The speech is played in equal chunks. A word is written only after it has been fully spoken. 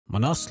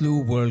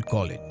Manaslu World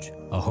College,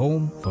 a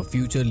home for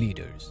future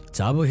leaders.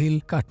 Chabo Hill,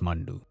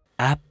 Kathmandu.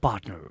 App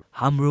partner,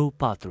 Hamro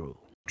Patro.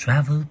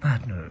 Travel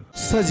partner,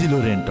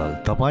 सजिलो rental,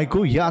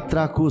 तपाईको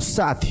यात्राको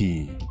साथी.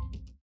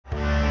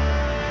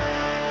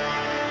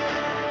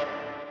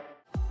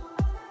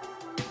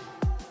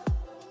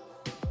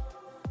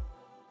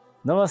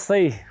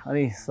 Namaste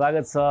अनि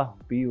स्वागत छ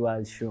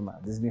PYL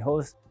showमा. This is my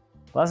host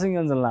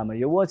Pasang Yonzon.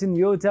 You're watching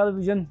Yoho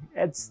television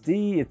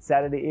HD. It's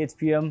Saturday 8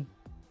 p.m.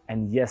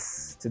 and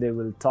yes, today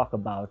we'll talk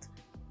about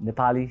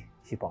Nepali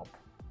hip hop.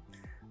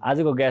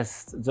 आजको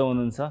guest जो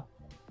हुनुहुन्छ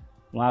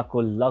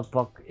उहाँको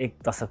लगभग एक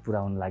दशक पुरा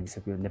हुन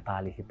लागिसक्यो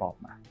नेपाली हिप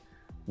हपमा.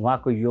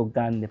 उहाँको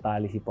योगदान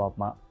नेपाली हिप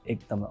हपमा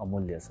एकदमै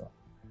अमूल्य छ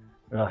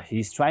र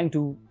he's trying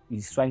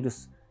to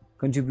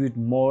contribute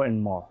more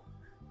and more.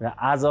 र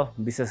आज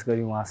विशेष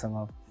गरी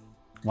उहाँसँग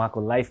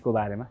उहाँको लाइफको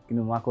बारेमा, किन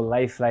उहाँको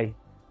लाइफलाई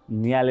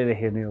नियालेर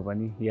हेर्ने हो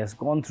भने he has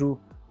gone through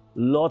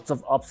lots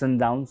of ups and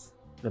downs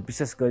र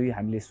विशेष गरी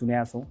हामीले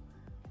सुनेका छौं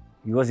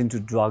he was into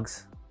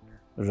drugs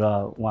र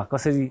उहाँ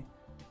कसरी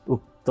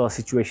उक्त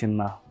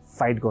सिचुएसनमा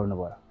फाइट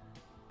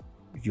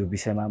गर्नुभयो यो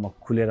विषयमा म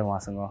खुलेर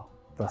उहाँसँग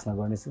प्रश्न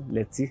गर्नेछु.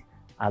 लेट्स सी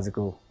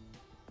आजको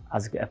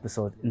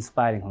एपिसोड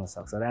इन्स्पायरिङ हुन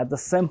सक्छ. र at the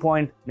same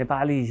point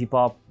Nepali hip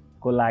hop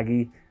को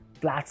लागि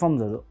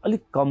प्लेटफर्महरु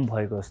अलिक कम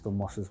भएको जस्तो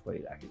महसुस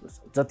भइराखेको छ.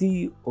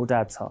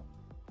 जतिवटा छ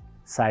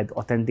सायद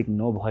अथेन्टिक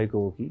नभएको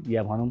हो कि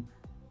या भनौं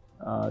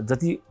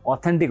जति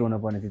अथेन्टिक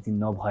हुनुपर्ने त्यति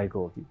नभएको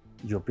हो कि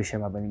यो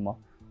विषयमा पनि म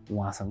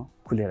उहाँसँग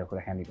खुलेर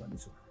कुराकानी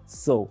गर्नेछु.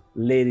 So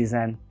ladies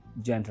and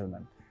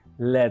gentlemen,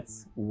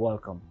 let's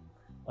welcome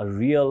a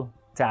real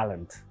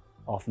talent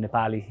of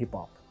Nepali hip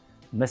hop,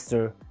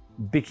 Mr.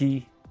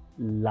 Bikey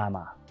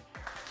Lama.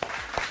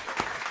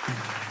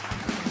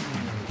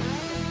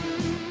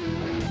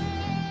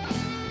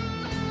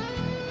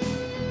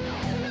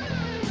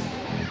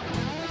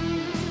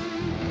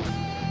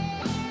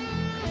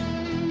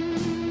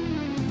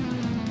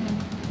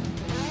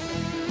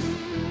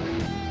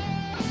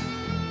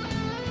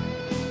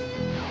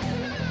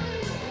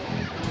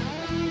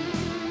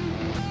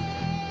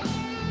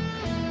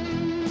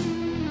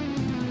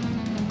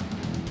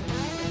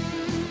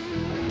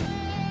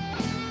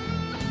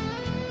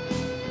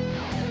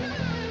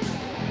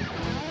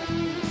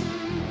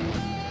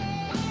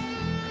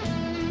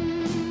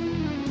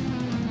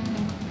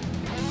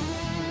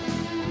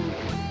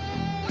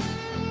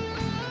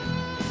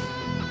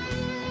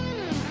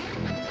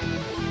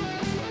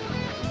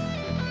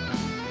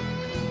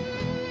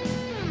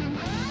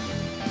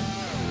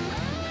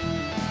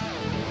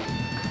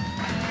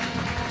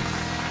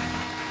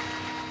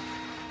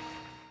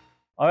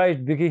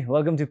 Alright, Bikey,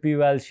 welcome to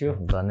PYL show.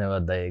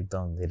 धन्यवाद दाइ,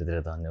 एकदम धेरै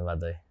धेरै धन्यवाद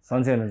दाइ.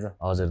 सन्चै हुनुहुन्छ?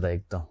 हजुर दाइ,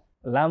 एकदम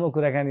लामो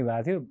कुराकानी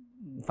भएको थियो,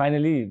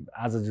 फाइनली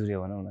आज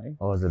जुर्यो भनौं न है.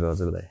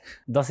 हजुर दाइ.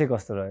 दशैं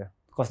कस्तो रह्यो?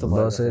 कस्तो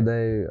भयो? दशैं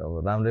दाइ अब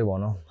राम्रै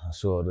भनौं.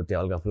 शोहरु त्यो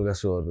हल्का फुल्का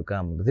शोहरु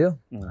काम हुन्थ्यो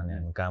अनि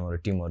हामी कामहरु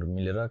टिमहरु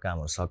मिलेर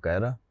कामहरु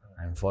सकाएर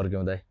हामी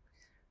फर्क्यौं दाइ.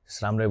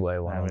 राम्रै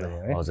भयो भनौं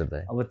दाइ. हजुर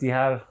दाइ. अब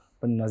तिहार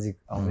पनि नजिक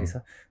आउँदैछ.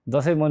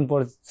 दशैं मन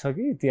पर्छ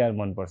कि तिहार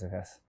मन पर्छ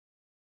खास?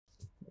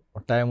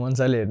 टाइम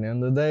अनुसारले हेर्ने हो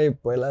नि त दाइ.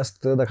 पहिला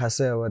जस्तो त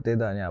खासै अब त्यही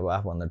त अनि अब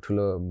आफूभन्दा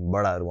ठुलो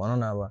बडाहरु भनौं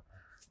न, अब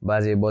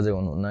बाजे बजे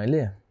हुनुहुन्न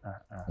अहिले.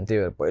 त्यही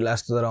भएर पहिला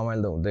जस्तो त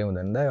रमाइलो त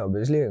हुँदैन दाइ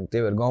अभियसली.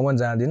 त्यही भएर गाउँ पनि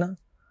जाँदिन.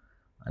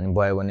 अनि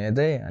भयो भने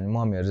यतै, अनि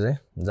मम्मीहरु चाहिँ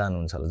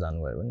जानुहुन्छ होला,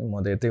 जानुभयो भने म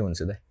त यतै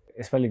हुन्छु दाइ.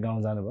 यसपालि गाउँ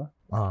जानु भयो?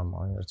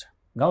 मम्मीहरु छ.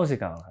 गाउँ चाहिँ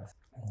कहाँ हो खास?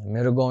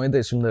 मेरो गाउँ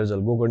यतै सुन्दरजल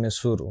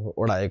गोकर्णेश्वर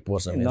वडा 1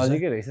 पर्छ.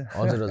 नजिकै रहेछ.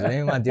 हजुर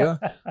यही माथि हो.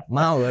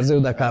 माउ घर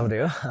चाहिँ उता काभ्रे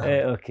हो. ए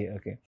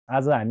ओके.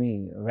 आज हामी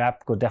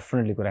र्यापको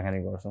डेफिनेटली कुराकानी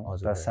गर्छौं.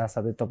 र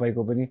साथसाथै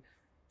तपाईको पनि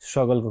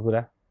स्ट्रगलको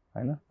कुरा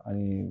हैन,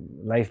 अनि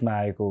लाइफमा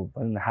आएको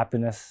पनि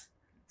ह्याप्पीनेस,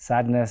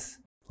 स्याडनेस,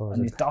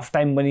 अनि टफ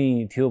टाइम पनि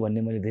थियो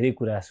भन्ने मैले धेरै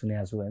कुरा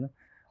सुनेको छु हैन.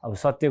 अब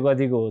सत्य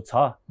कतिको छ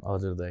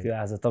हजुर दाइ, त्यो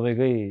आज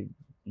तपाईकै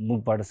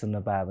मुखबाट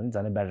सुन्न पाए भने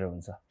झनै बेटर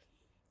हुन्छ.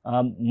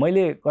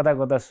 मैले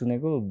कता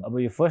सुनेको, अब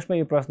यो फर्स्टमा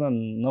यो प्रश्न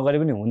नगरे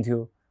पनि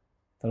हुन्थ्यो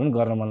तर पनि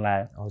गर्न मन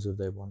लाग्यो. हजुर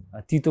दाइ भन्नु.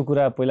 तितो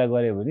कुरा पहिला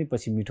गरे भने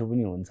पछि मिठो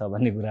पनि हुन्छ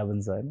भन्ने कुरा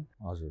पनि छ हैन.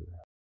 हजुर.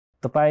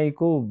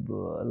 तपाईको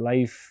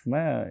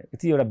लाइफमा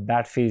यति एउटा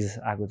ब्याड फेज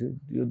आएको थियो,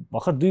 यो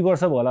भर्खर 2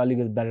 वर्ष भयो होला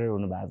अलिकति बेटर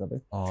हुनु भएको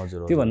तपाई.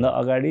 हजुर. त्यो भन्दा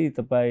अगाडि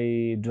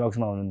तपाई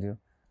ड्रग्समा हुनुहुन्थ्यो.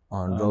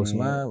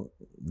 ड्रग्समा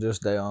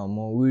जस्ट दाइ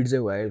म विड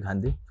चाहिँ वाइल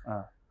खान्थे.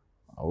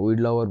 विड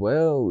लभर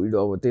भयो. विड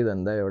अब त्यही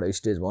भन्दा एउटा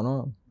स्टेज भनौं,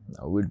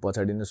 विड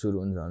पछाडि नै सुरु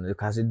हुन्छ भने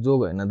खासै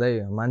जोक हैन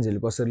दाइ. मान्छेले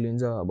कसरी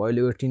लिन्छ, अब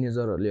अहिलेको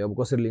टिनेजरहरुले अब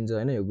कसरी लिन्छ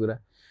हैन यो कुरा.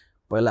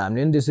 पहिला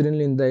हामीले नि त्यसरी नै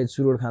लिँदा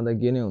चुरोट खाँदा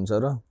के नै हुन्छ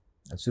र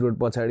चुरोट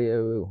पछाडि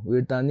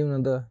विड तान्दिउँ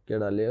न त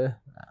केटाले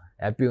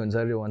ह्याप्पी हुन्छ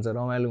रे भन्छ,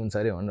 रमाइलो हुन्छ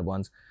रे भनेर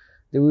भन्छ.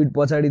 त्यो विड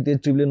पछाडि त्यो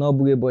ट्रिपले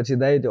नपुगेपछि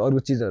दाइ त्यो अर्को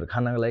चिजहरु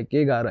खानको लागि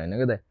केही गाह्रो हैन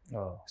के दाइ.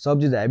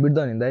 सब्जी त ह्याबिट त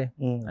नि दाइ.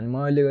 अनि म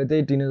अहिले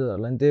त्यही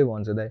टिनेजरहरुलाई नि त्यही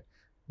भन्छु दाइ,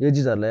 यो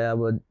चिजहरुलाई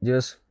अब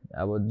जस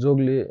अब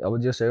जोगले अब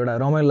जस एउटा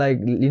रमाइलो लागि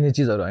लिने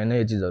चिजहरु हैन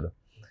यो चिजहरु.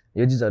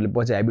 यो चिजहरुले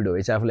पछि ह्याबिट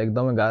भएछ आफूलाई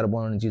एकदमै गाह्रो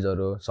बनाउने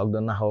चिजहरु सक्दो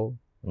नखाऊ,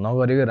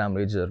 नगरेकै राम्रो.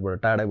 यो चिजहरुबाट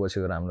टाढै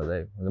बसेको राम्रो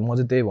दाइ. म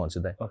चाहिँ त्यही भन्छु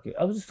दाइ. ओके.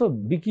 अब जस्तो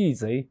बिकी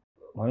चाहिँ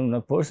भनौँ न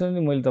पर्सनली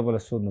मैले तपाईँलाई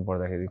सोध्नु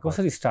पर्दाखेरि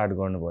कसरी स्टार्ट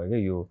गर्नुभयो क्या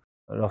यो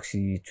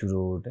रक्सी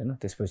चुरोट होइन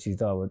त्यसपछि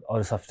त अब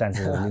अरू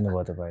सब्सटेन्सेसहरू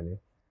लिनुभयो तपाईँले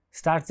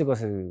स्टार्ट चाहिँ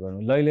कसरी गर्नु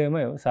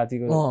लैलैमै हो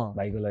साथीको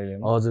भाइको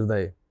लैलैमा हजुर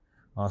दाइ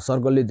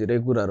सर्कलले धेरै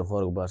कुराहरू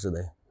फरक पार्छ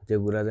दाइ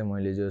त्यो कुरा चाहिँ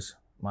मैले जस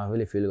म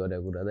आफैले फिल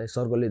गरेको कुरा दाइ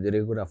सर्कलले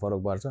धेरै कुरा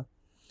फरक पार्छ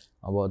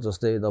अब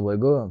जस्तै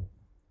तपाईँको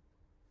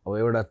अब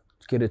एउटा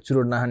के अरे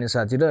चुरोट नखाने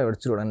साथी र एउटा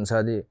चुरोट खाने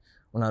साथी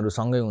उनीहरू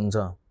सँगै हुन्छ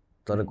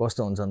तर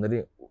कस्तो हुन्छ भन्दाखेरि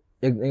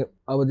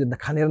अब त्यो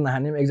खाने र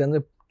नखाने एकजना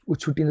चाहिँ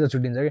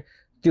छुट्टिन्छ क्या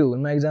त्यो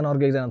हुनमा एकजना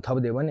अर्को एकजना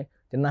थपिदियो भने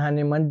त्यो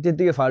नखाने मान्छे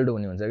त्यत्तिकै फाल्टो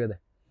हुने हुन्छ क्या त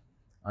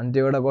अनि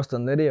त्यो एउटा कस्तो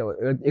भन्दाखेरि अब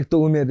एक त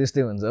उमेर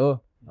त्यस्तै हुन्छ हो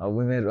अब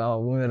उमेर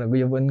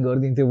यो पनि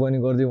गरिदिउँ त्यो पनि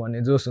गरिदिउँ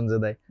भन्ने जोस हुन्छ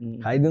दाइ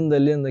खाइदिउँ त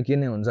लियो नि त के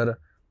नै हुन्छ र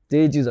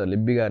त्यही चिजहरूले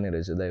बिगार्ने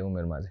रहेछ दाइ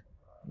उमेरमा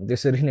चाहिँ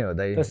त्यसरी नै हो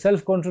दाइ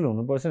सेल्फ कन्ट्रोल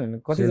हुनुपर्छ नि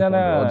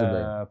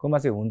कतिजनाकोमा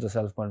चाहिँ हुन्छ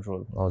सेल्फ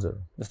कन्ट्रोल हजुर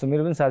जस्तो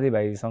मेरो पनि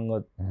साथीभाइसँग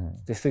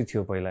त्यस्तै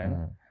थियो पहिला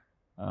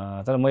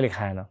होइन तर मैले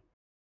खाएन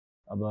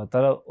अब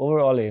तर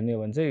ओभरअल हेर्ने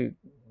हो भने चाहिँ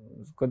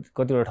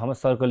कतिवटा ठाउँमा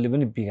सर्कलले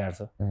पनि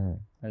बिगार्छ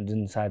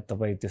जुन सायद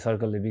तपाईँ त्यो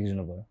सर्कलले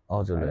बिग्रिनु भयो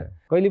हजुर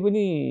कहिले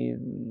पनि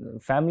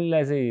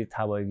फ्यामिलीलाई चाहिँ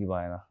थाहा भयो कि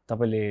भएन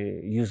तपाईँले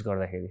युज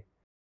गर्दाखेरि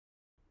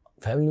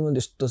फ्यामिलीमा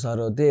त्यस्तो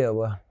साह्रो त्यही अब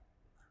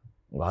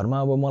घरमा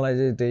अब मलाई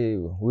चाहिँ त्यही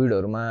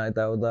विडहरूमा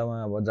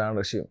यताउतामा अब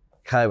जाँडरसी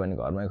खायो भने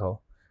घरमै खाऊ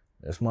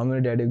मम्मी र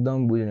ड्याडी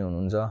एकदम बुझ्ने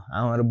हुनुहुन्छ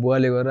आमा र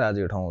बुवाले गरेर आज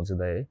यो ठाउँ आउँछ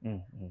दाइ है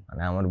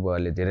अनि आमा र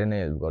बुवाले धेरै नै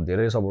हेल्प गर्नु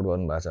धेरै सपोर्ट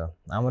गर्नुभएको छ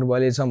आमा र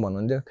बुवाले यसम्म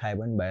भन्नुहुन्थ्यो खाए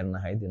पनि बाहिर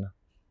नखाइदिन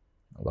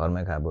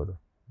घरमै खा बरु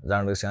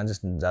जाँडरसी खान्छ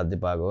जाति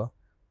पाएको हो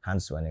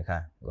खान्छ भने खा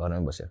घरमै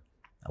बसेर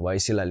अब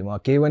ऐसिलाले म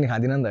केही पनि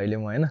खाँदिनँ नि त अहिले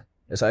म होइन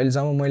यसो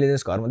अहिलेसम्म मैले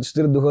त्यस घरमा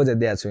त्यस्तो दुःख चाहिँ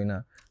दिएको छुइनँ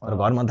तर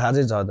घरमा थाहा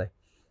चाहिँ छ दाइ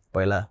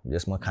पहिला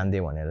जस म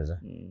खान्थेँ भनेर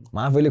चाहिँ म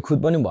आफैले खुद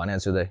पनि भनेको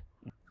छु दाइ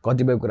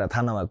कतिपय कुरा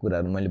थाहा नभएको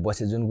कुराहरू मैले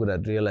बसेँ जुन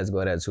कुराहरू रियलाइज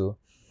गरेको छु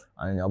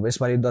अनि अब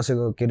यसपालि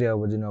दसैँको के अरे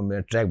अब जुन अब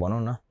ट्र्याक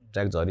भनौँ न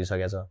ट्र्याक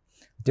झरिसकेको छ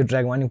त्यो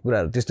ट्र्याकमा नि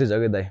कुराहरू त्यस्तै छ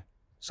क्या दाइ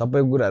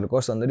सबै कुराहरू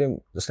कस्तो भन्दाखेरि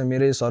जस्तै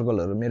मेरै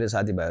सर्कलहरू मेरो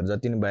साथीभाइहरू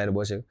जति नै बाहिर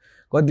बसेको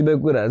कतिपय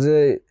कुराहरू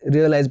चाहिँ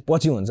रियलाइज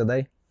पछि हुन्छ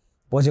दाइ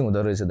पछि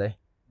हुँदो रहेछ दाइ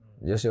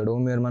जस एउटा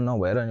उमेरमा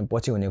नभएर अनि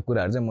पछि हुने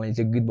कुराहरू चाहिँ मैले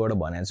त्यो गीतबाट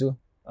भनेको छु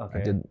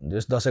त्यो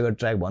जस दसैँको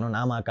ट्र्याक भनौँ न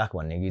आमा काख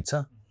भन्ने गीत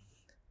छ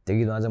त्यो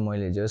गीतमा चाहिँ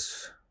मैले जस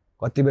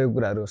कतिपय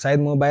कुराहरू सायद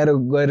म बाहिर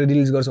गएर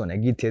रिलिज गर्छु भन्ने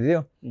गीत थियो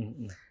त्यो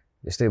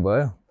त्यस्तै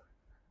भयो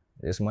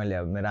जस मैले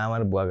अब मेरो आमा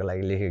र बुवाको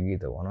लागि लेखेको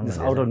गीत हो भनौँ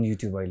न आउट अन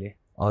युट्युब अहिले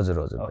हजुर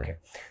हजुर ओके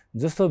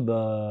जस्तो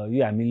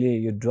यो हामीले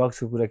यो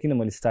ड्रग्सको कुरा किन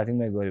मैले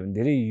स्टार्टिङमै गरेँ भने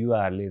धेरै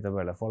युवाहरूले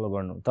तपाईँलाई फलो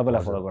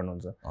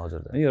गर्नुहुन्छ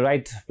हजुर यो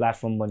राइट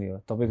प्लेटफर्म पनि हो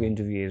तपाईँको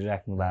इन्टरभ्यू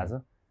हेरिराख्नु भएको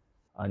छ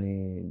अनि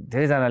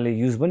धेरैजनाले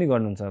युज पनि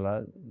गर्नुहुन्छ होला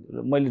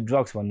मैले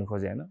ड्रग्स भन्नु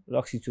खोजेँ होइन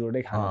रक्सी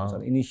चुरोटै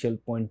खानुहुन्छ इनिसियल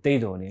पोइन्ट त्यही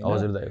त हो नि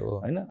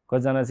होइन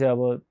कतिजना चाहिँ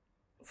अब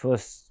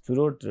फर्स्ट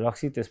चुरोट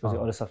रक्सी त्यसपछि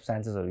अरू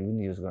सब्सटेन्सेसहरू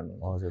पनि युज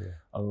गर्नुहुन्छ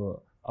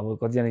अब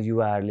कतिजना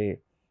युवाहरूले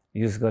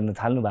युज गर्नु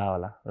थाल्नु भयो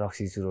होला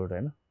रक्सी चुरोट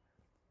होइन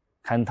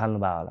खान थाल्नु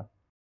भयो होला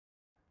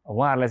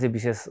उहाँहरूलाई चाहिँ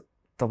विशेष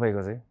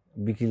तपाईँको चाहिँ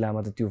बिकी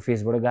लामा त त्यो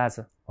फेसबाट गएको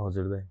छ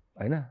हजुर दाइ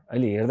होइन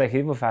अहिले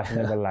हेर्दाखेरि पो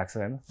फेसनेबल लाग्छ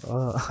होइन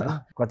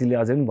कतिले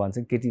अझै पनि भन्छ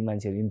केटी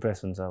मान्छेहरू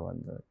इम्प्रेस हुन्छ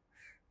भन्छ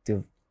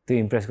त्यो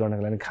इम्प्रेस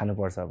गर्नको लागि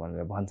खानुपर्छ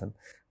भनेर भन्छन्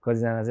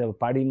कतिजना चाहिँ अब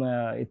पार्टीमा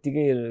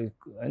यत्तिकै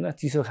होइन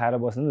चिसो खाएर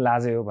बस्नु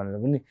लाजै हो भनेर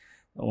पनि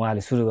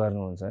उहाँले सुरु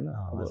गर्नुहुन्छ होइन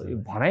यो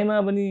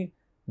भनाइमा पनि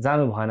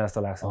जानु भएन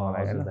जस्तो लाग्छ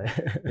मलाई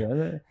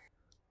होइन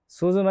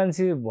सोझो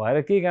मान्छे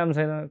भएर केही काम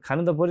छैन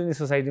खानु त पऱ्यो नि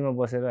सोसाइटीमा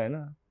बसेर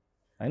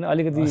होइन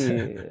अलिकति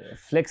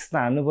फ्लेक्स त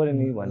हान्नु पऱ्यो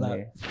नि भन्ने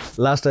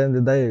लास्ट टाइम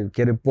चाहिँ दाइ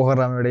के अरे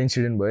पोखरामा एउटा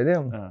इन्सिडेन्ट भयो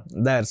थियो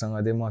दाइहरूसँग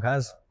थियो म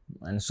खास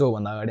अनि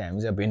सोभन्दा अगाडि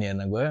हामी चाहिँ भेनी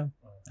हेर्न गयो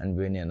अनि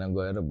भेनी हेर्न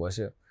गएर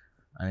बस्यो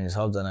अनि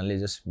सबजनाले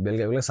जस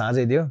बेलुका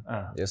साँझै थियो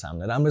जस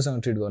हामीले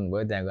राम्रोसँग ट्रिट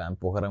गर्नुभयो त्यहाँको हामी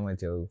पोखरामै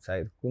थियो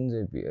सायद कुन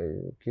चाहिँ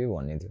के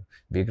भन्ने थियो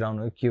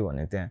भिक्राउन के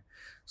भन्ने त्यहाँ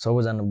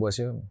सबैजना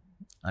बस्यो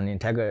अनि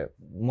ठ्याक्कै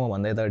म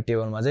भन्दा यता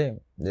टेबलमा चाहिँ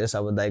जस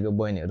अब दाइको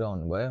बहिनीहरू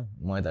आउनुभयो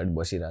म यतापट्टि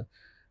बसिरहेको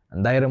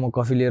अनि दाइ र म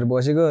कफी लिएर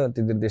बसेको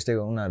त्यस्तै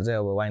उनीहरू चाहिँ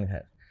अब वाइन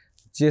खाएर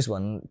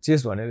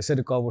चेस भनेर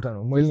यसरी कप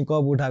उठाउनु मैले पनि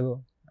कप उठाएको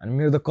अनि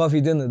मेरो त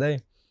कफी थियो नि त दाइ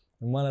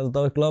मलाई त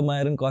तपाईँ क्लबमा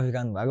आएर पनि कफी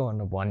खानु भएको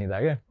भनेर भनिदिँदा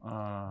क्या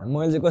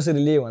मैले चाहिँ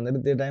कसरी लिएँ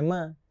भन्दाखेरि त्यो टाइममा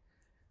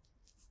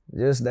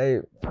जस दाइ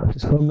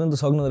सक्नु त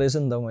सक्नु रहेछ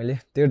नि त मैले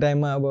त्यो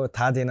टाइममा अब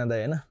थाहा थिएन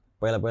दाइ होइन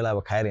पहिला अब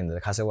खाएर हिँड्दा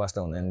खासै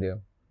वास्ता हुँदैन थियो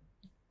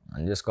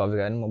अनि जस कफी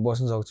खाएर म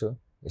बस्नु सक्छु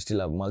स्टिल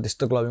अब मलाई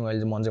त्यस्तो क्लबिङ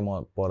अहिले मन चाहिँ म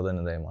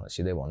पर्दैन दाइ मलाई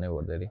सिधै भन्नै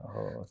पर्दाखेरि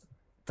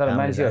तर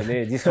मान्छेहरूले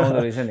जिस्काउँदो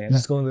रहेछ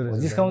नि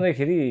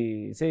जिस्काउँदाखेरि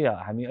चाहिँ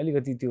हामी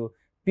अलिकति त्यो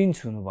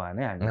पिन्च हुनु भएन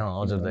है हामी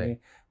हजुर दाइ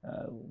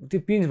त्यो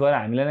पिन्च भएर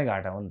हामीलाई नै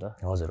घाटा हो नि त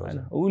हजुर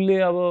उसले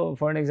अब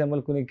फर एक्जाम्पल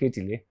कुनै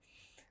केटीले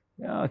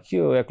के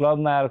हो या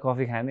क्लबमा आएर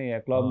कफी खाने या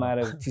क्लबमा आएर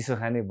चिसो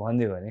खाने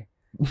भनिदियो भने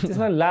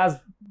त्यसमा लाज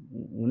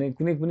हुने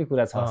कुनै पनि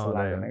कुरा छ जस्तो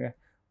लाग्दैन क्या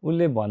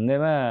उसले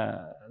भन्दैमा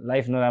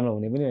लाइफ नराम्रो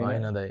हुने पनि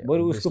होइन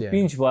बरु उसको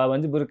पिन्च भयो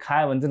भने चाहिँ बरु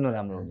खायो भने चाहिँ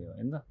नराम्रो हुने हो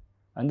होइन त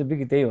अनि त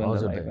बिकी त्यही हो नि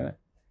त लाइफमा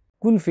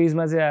कुन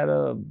फेजमा चाहिँ आएर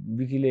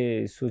बिकीले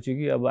सोच्यो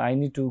कि अब आई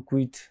निड टु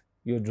क्विट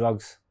यो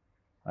ड्रग्स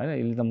होइन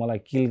यसले त मलाई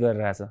किल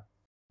गरिरहेछ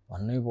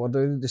भन्नै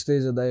पर्दैन त्यस्तै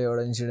छ दाइ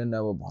एउटा इन्सिडेन्ट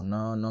अब भन्न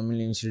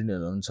नमिल्ने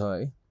इन्सिडेन्टहरू हुन्छ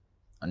है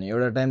अनि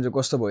एउटा टाइम चाहिँ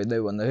कस्तो भयो दाइ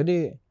भन्दाखेरि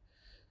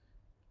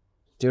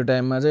त्यो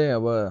टाइममा चाहिँ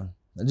अब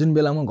जुन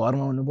बेला म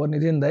घरमा हुनुपर्ने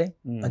थियो नि दाइ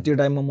त्यो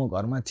टाइममा म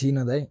घरमा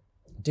थिइनँ दाइ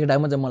त्यो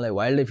टाइममा चाहिँ मलाई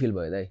वाइल्डै फिल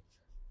भयो दाइ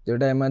त्यो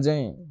टाइममा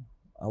चाहिँ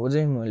अब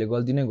चाहिँ मैले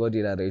गल्ती नै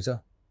गरिरहेको रहेछ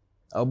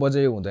अब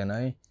चाहिँ हुँदैन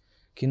है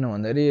किन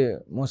भन्दाखेरि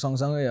म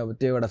सँगसँगै अब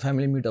त्यो एउटा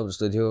फ्यामिली मिटअप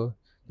जस्तो थियो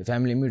त्यो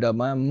फ्यामिली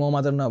मिटअपमा म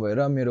मात्र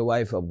नभएर मेरो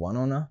वाइफ अब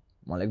भनौँ न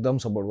मलाई एकदम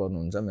सपोर्ट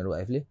गर्नुहुन्छ मेरो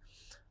वाइफले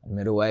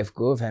मेरो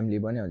वाइफको फ्यामिली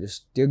पनि अब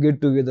जस्तो त्यो गेट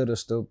टुगेदर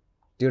जस्तो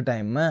त्यो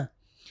टाइममा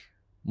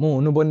म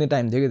हुनुपर्ने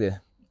टाइम थियो कि त्यो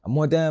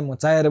म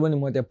चाहेर पनि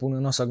म त्यहाँ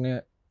पुग्न नसक्ने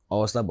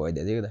अवस्था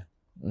भइदिएको थियो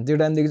कि त्यो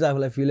टाइमदेखि चाहिँ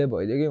आफूलाई फिलै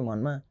भइदियो कि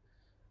मनमा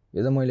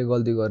यो त मैले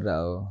गल्ती गरेर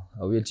हो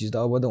अब यो चिज त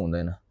अब त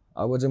हुँदैन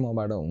अब चाहिँ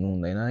मबाट हुनु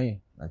हुँदैन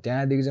है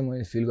त्यहाँदेखि चाहिँ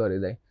मैले फिल गरेँ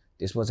दाइ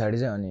त्यस पछाडि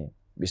चाहिँ अनि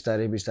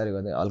बिस्तारै बिस्तारै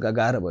गर्दै हल्का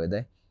गाह्रो भयो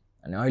दाइ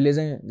अनि अहिले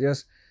चाहिँ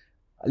जस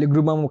अलिक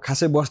ग्रुपमा म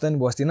खासै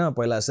बस्दिनँ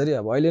पहिला जसरी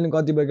अब अहिले नि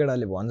कतिपय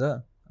केटाले भन्छ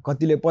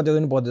कतिले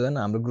पत्याउँदैन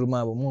हाम्रो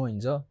ग्रुपमा अब म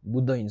हिँड्छ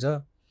बुद्ध हिँड्छ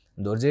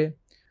दोर्जे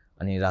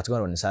अनि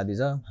राजकुमार भन्ने साथी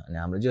छ अनि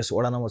हाम्रो जस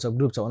वडा नम्बर छ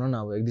ग्रुप छ भनौँ न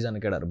अब 1-2 जना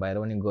केटाहरू बाहिर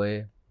पनि गए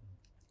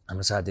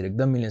हाम्रो साथीहरू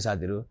एकदम मिल्ने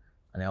साथीहरू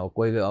अनि अब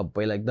कोही अब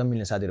पहिला एकदम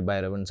मिल्ने साथीहरू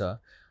बाहिर पनि छ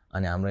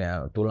अनि हाम्रो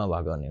यहाँ टोलमा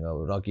भएको भनेको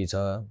अब रकी छ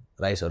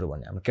राइसहरू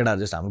भन्ने हाम्रो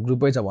केटाहरू जस्तो हाम्रो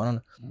ग्रुपै छ भनौँ न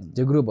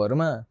त्यो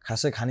ग्रुपहरूमा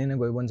खासै खाने नै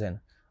गयो पनि छैन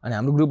अनि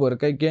हाम्रो ग्रुपहरू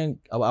केही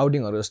अब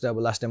आउटिङहरू जस्तै अब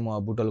लास्ट टाइम म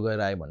बुटल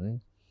गएर आएँ भन्ने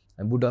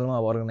बुटलमा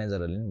अब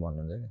अर्गनाइजरहरूले पनि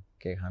भन्नुहुन्छ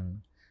के खानु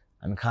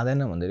हामी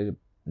खाँदैन भन्दाखेरि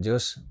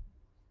जोस्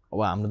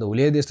अब हाम्रो त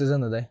हुलिया त्यस्तो छ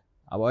नि त दाइ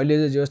अब अहिले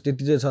चाहिँ जोस्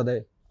त्यति चाहिँ छ दाइ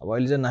अब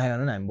अहिले चाहिँ नाहे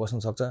गर्न हामी बस्नु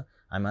सक्छ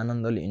हामी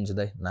आनन्दले हिँड्छु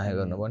दाइ नाहे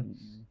गर्न पनि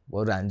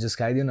बरु हामी जुस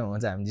खाइदिउँ न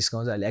भन्छ हामी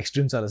जिस्काउँछ अहिले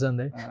एक्सट्रिम चलेछ नि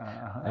दाइ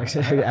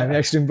हामी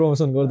एक्सट्रिम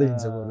प्रमोसन गर्दै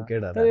हिँड्छ बरु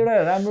केटाहरू तर एउटा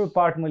राम्रो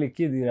पार्ट मैले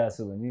के दिइरहेको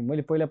छु भने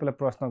मैले पहिला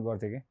प्रश्न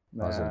गर्थेँ कि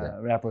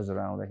ऱ्यापर्सहरू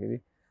आउँदाखेरि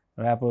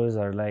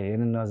ऱ्यापर्सहरूलाई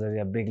हेर्ने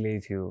नजरिया बेग्लै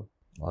थियो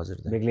हजुर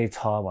बेग्लै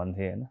छ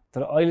भन्थे होइन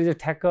तर अहिले चाहिँ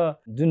ठ्याक्क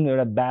जुन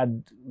एउटा ब्याड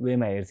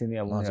वेमा हेर्थ्यो नि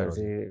अब उनीहरू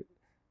चाहिँ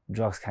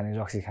ड्रग्स खाने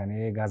रक्सी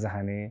खाने गाजा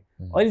खाने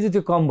अहिले चाहिँ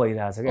त्यो कम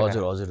भइरहेछ क्या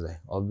हजुर हजुर दाइ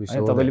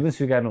अभियसली तपाईँले पनि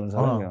स्वीकार्नुहुन्छ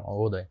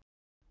हो दाइ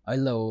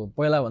अहिले त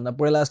हो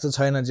पहिला जस्तो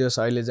छैन जस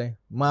अहिले चाहिँ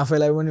म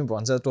आफैलाई पनि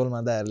भन्छ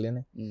टोलमा दाइहरूले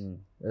नै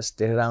जस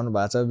धेरै राम्रो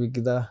भएको छ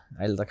बिकी त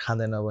अहिले त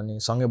खाँदैन पनि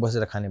सँगै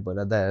बसेर खाने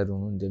पहिला दाइहरू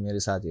हुनुहुन्थ्यो मेरो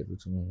साथीहरू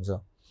हुनुहुन्छ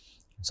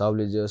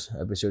सबले जस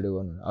एप्रिसिएट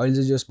गर्नु अहिले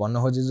चाहिँ जस भन्न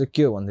खोजेको चाहिँ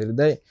के हो भन्दाखेरि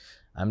दाइ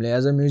हामीले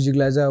एज अ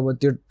म्युजिकलाई चाहिँ अब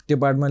त्यो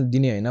पार्टमा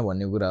दिने होइन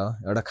भन्ने कुरा हो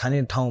एउटा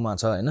खाने ठाउँमा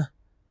छ होइन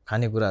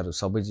खानेकुराहरू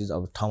सबै चिज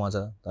अब ठाउँमा छ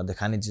तर त्यो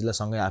खाने चिजलाई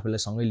सँगै आफूलाई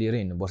सँगै लिएर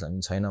हिँड्नुपर्छ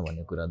भने छैन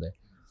भन्ने कुरा दाइ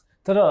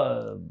तर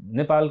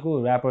नेपालको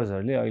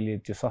ऱ्यापर्सहरूले अहिले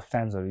त्यो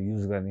सब्सटेन्सहरू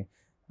युज गर्ने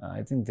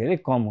आई थिङ्क धेरै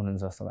कम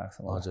हुनुहुन्छ जस्तो लाग्छ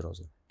हजुर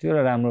हजुर त्यो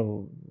एउटा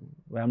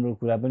राम्रो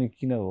कुरा पनि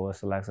किन हो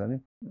जस्तो लाग्छ भने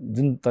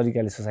जुन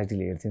तरिकाले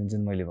सोसाइटीले हेर्थ्यो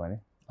जुन मैले भने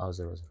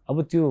हजुर हजुर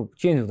अब त्यो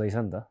चेन्ज हुँदैछ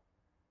नि त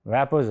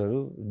ऱ्यापर्सहरू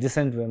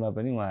डिसेन्ट वेमा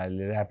पनि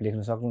उहाँहरूले ऱ्याप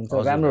लेख्न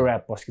सक्नुहुन्छ राम्रो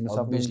ऱ्याप पस्किन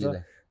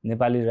सक्नुहुन्छ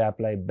नेपाली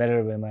ऱ्यापलाई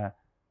बेटर वेमा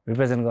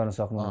रिप्रेजेन्ट गर्न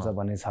सक्नुहुन्छ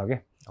भन्ने छ क्या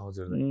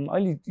हजुर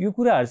अहिले यो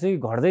कुराहरू चाहिँ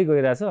घट्दै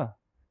गइरहेछ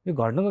यो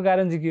घट्नुको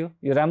कारण चाहिँ के हो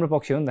यो राम्रो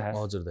पक्ष हो नि त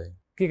हजुर दाइ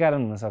के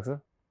कारण हुनसक्छ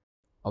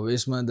अब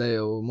यसमा दाइ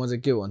अब म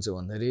चाहिँ के भन्छु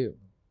भन्दाखेरि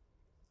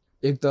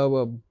एक त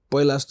अब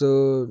पहिला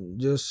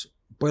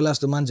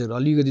जस्तो मान्छेहरू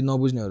अलिकति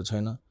नबुझ्नेहरू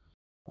छैन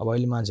अब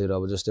अहिले मान्छेहरू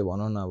अब जस्तै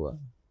भनौँ न अब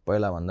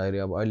पहिला भन्दाखेरि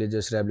अब अहिले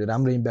जस ऱ्यापले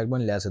राम्रो इम्प्याक्ट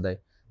पनि ल्याएको छ दाइ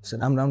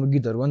राम्रो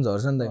गीतहरू पनि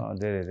झर्छ नि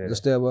दाइ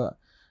जस्तै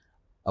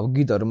अब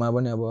गीतहरूमा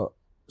पनि अब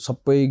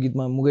सबै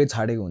गीतमा मुखै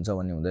छाडेको हुन्छ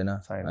भन्ने हुँदैन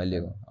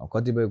अहिलेको अब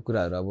कतिपय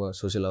कुराहरू अब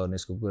सोसियल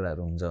अवेरनेसको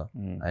कुराहरू हुन्छ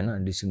होइन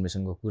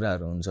डिस्क्रिमिनेसनको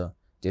कुराहरू हुन्छ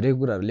धेरै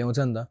कुराहरू ल्याउँछ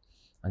नि त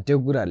अनि त्यो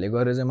कुराहरूले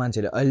गरेर चाहिँ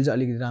मान्छेले अहिले चाहिँ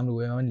अलिकति राम्रो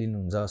वेमा पनि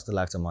लिनुहुन्छ जस्तो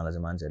लाग्छ मलाई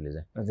चाहिँ मान्छेहरूले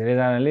चाहिँ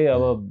धेरैजनाले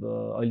अब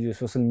अहिले यो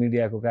सोसियल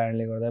मिडियाको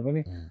कारणले गर्दा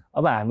पनि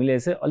अब हामीले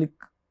चाहिँ अलिक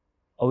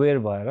अवेर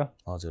भएर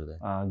हजुर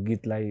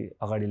गीतलाई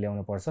अगाडि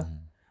ल्याउनु पर्छ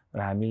र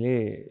हामीले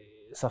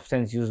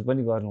सब्सटेन्स युज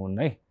पनि गर्नुहुन्न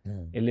है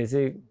यसले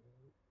चाहिँ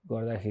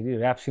गर्दाखेरि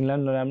ऱ्याप सिनलाई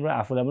पनि नराम्रो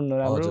आफूलाई पनि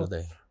नराम्रो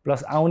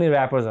प्लस आउने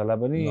ऱ्यापर्सहरूलाई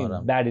पनि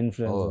ब्याड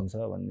इन्फ्लुएन्स हुन्छ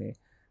भन्ने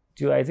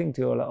त्यो आई थिङ्क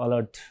त्यो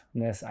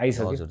अलर्टनेस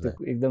आइसक्यो त्यो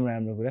एकदम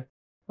राम्रो कुरा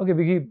ओके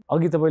बिकी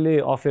अघि तपाईँले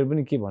अफेयर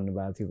पनि के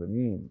भन्नुभएको थियो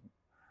भने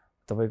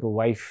तपाईँको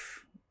वाइफ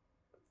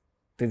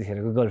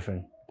त्यतिखेरको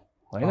गर्लफ्रेन्ड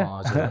होइन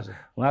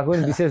उहाँको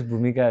पनि विशेष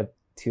भूमिका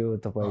थियो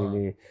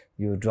तपाईँले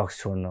यो ड्रग्स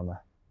छोड्नमा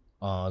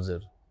हजुर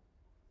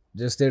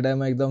जस्तै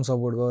टाइममा एकदम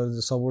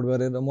सपोर्ट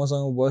गरेर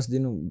मसँग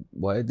बसिदिनु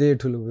भयो त्यही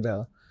ठुलो कुरा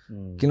हो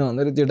किन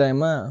भन्दाखेरि त्यो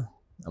टाइममा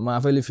म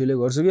आफैले फिलै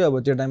गर्छु कि अब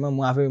त्यो टाइममा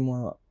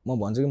म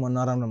भन्छु कि म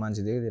नराम्रो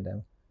मान्छे थिएँ कि त्यो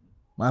टाइममा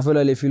म आफैले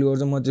अहिले फिल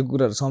गर्छु म त्यो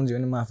कुराहरू सम्झ्यो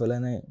भने म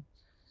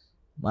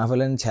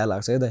आफैलाई नै छ्या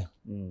लाग्छ है दाइ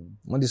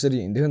म त्यसरी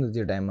हिँड्थेँ नि त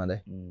त्यो टाइममा दाइ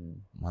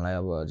मलाई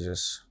अब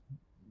जस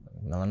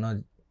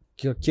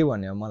के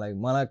भन्ने अब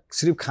मलाई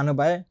सिर्फ खान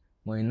पाएँ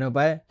म हिँड्न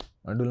पाएँ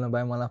डुल्न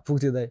पाएँ मलाई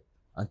पुग्थ्यो दाइ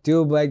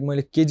त्यो बाइक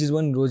मैले के चिज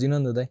पनि रोजिनँ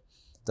नि त दाइ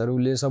तर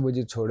उसले सबै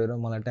चिज छोडेर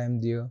मलाई टाइम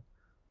दियो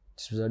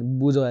त्यस पछाडि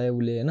बुझायो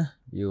उसले होइन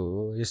यो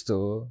हो यस्तो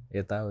हो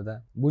यताउता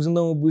बुझ्नु त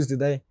म बुझ्थेँ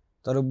दाइ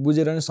तर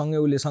बुझेर नि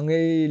सँगै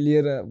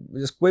लिएर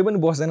कोही पनि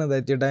बस्दैन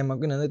दाइ त्यो टाइममा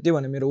किनभने त्यो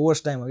भने मेरो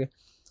वर्स्ट टाइम हो कि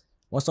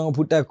मसँग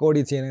फुट्टा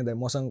कौडी थिएन दाइ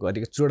मसँग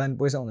घरिको चुडानी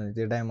पैसा हुँदैन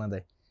त्यो टाइममा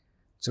दाइ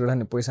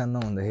चुडानी पैसा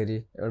नहुँदाखेरि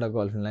एउटा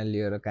गर्लफ्रेन्डलाई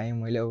लिएर काहीँ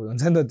मैले अब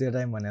हुन्छ नि त त्यो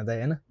टाइम भने दाइ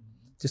होइन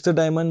त्यस्तो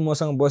टाइममा नि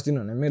मसँग बस्दिनु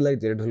भने मेरो लागि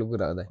धेरै ठुलो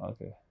कुरा हो दाइ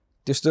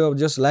त्यस्तो अब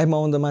जस्ट लाइफमा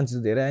आउँदा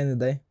मान्छे धेरै आएन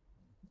दाइ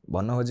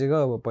भन्न खोजेको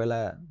अब पहिला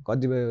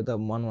कतिपय त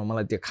मनमा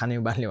मलाई त्यो खाने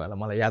बाल्ने होला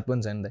मलाई याद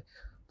पनि छैन दाइ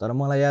तर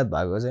मलाई याद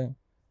भएको चाहिँ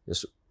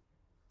यस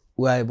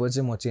ऊ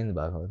आएपछि म चेन्ज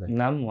भएको दाइ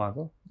नाम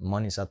उहाँको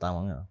मनिषा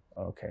तामाङ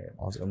ओके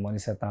हजुर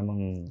मनिषा तामाङ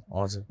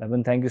हजुर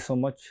पनि थ्याङ्क यू सो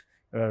मच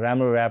एउटा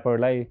राम्रो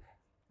ऱ्यापरलाई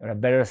एउटा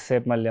बेटर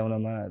सेपमा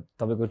ल्याउनमा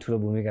तपाईँको ठुलो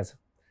भूमिका छ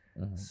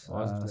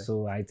सो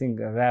आई थिङ्क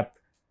ऱ्याप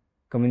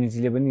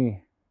कम्युनिटीले पनि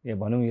या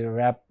भनौँ यो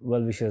ऱ्याप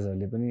वेल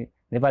विशर्सहरूले पनि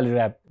नेपाली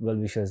ऱ्याप वेल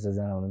विशर्स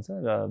जसजना हुनुहुन्छ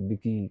र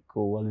बिकीको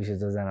वेल विशर्स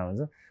जसजना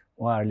हुनुहुन्छ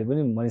उहाँहरूले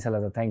पनि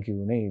मनिषालाई त थ्याङ्क यू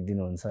नै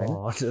दिनुहुन्छ होइन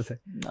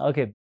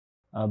ओके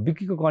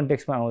बिकीको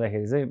कन्टेक्स्टमा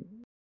आउँदाखेरि चाहिँ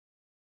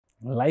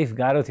लाइफ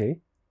गाह्रो थियो है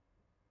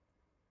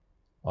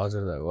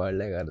हजुर दाइ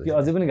वर्ल्डलाई गाह्रो कि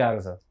अझै पनि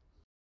गाह्रो छ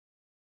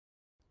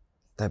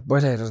दाइ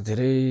पहिला हेरेर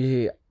धेरै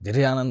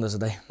धेरै आनन्द छ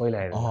दाइ पहिला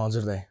हेरेर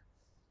हजुर दाइ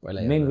पहिला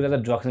मेन कुरा त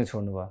ड्रग्स नै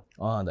छोड्नु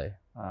भयो दाइ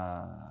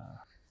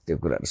त्यो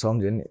कुराहरू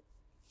सम्झ्यो नि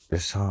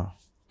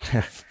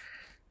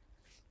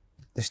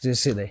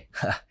त्यस्तै दाइ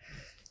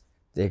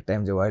त्यो एक टाइम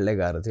चाहिँ वर्ल्डलाई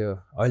गाह्रो थियो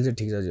अहिले चाहिँ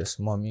ठिक छ जस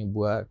मम्मी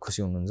बुवा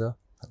खुसी हुनुहुन्छ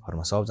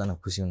घरमा सबजना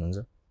खुसी हुनुहुन्छ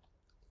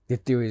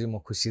त्यति भए चाहिँ म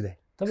खुसी दाइ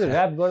तपाईँ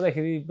ऱ्याप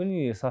गर्दाखेरि पनि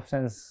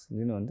सब्सटेन्स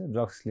लिनुहुन्थ्यो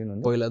ड्रग्स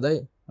लिनुहुन्थ्यो पहिला दाइ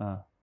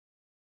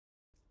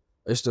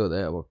यस्तो हो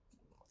दाइ अब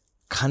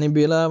खाने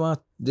बेलामा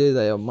त्यही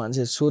दाइ अब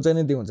मान्छे सोचाइ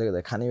नै त्यो हुन्छ कि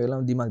दाइ खाने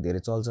बेलामा दिमाग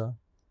धेरै चल्छ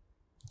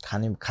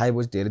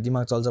खाएपछि धेरै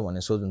दिमाग चल्छ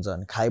भन्ने सोच हुन्छ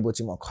अनि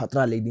खाएपछि म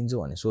खतरा लेखिदिन्छु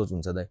भन्ने सोच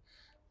हुन्छ दाइ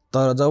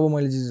तर जब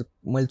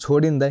मैले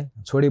छोडेँ नि दाइ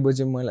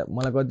छोडेपछि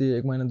मलाई कति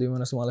 1 महिना 2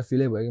 महिनासम्म मलाई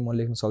फिलै भयो कि म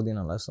लेख्न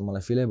सक्दिनँ होला जस्तो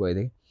मलाई फिलै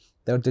भइदियो कि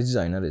तर त्यो चिज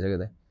होइन रहेछ क्या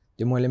दाइ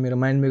त्यो मैले मेरो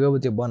माइन्ड मेकअप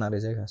त्यो बनाएर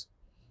रहेछ खास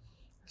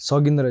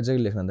सकिँदो रहेछ कि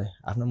लेख्न दाइ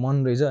आफ्नो मन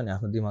रहेछ अनि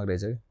आफ्नो दिमाग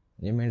रहेछ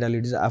कि यो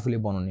मेन्टालिटी चाहिँ आफूले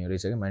बनाउने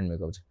रहेछ कि माइन्ड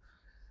मेकअप चाहिँ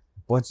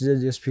पछि चाहिँ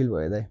जस फिल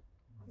भयो दाइ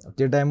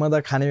त्यो टाइममा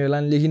त खाने बेला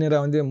नि लेखिनेर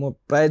आउँथ्यो म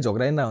प्रायः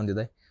झोक्राइ नै आउँथ्यो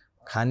दाइ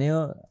खाने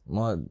हो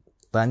म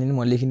पानी नि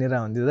म लेखिनेर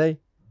आउँथ्यो दाइ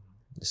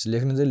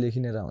लेख्न चाहिँ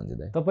लेखिनेर आउँथ्यो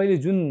दाइ तपाईँले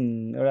जुन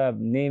एउटा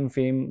नेम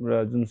फेम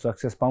र जुन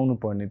सक्सेस पाउनु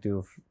पर्ने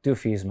त्यो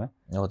फेजमा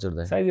हजुर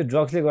दाइ सायद यो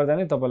ड्रग्सले गर्दा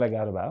नै तपाईँलाई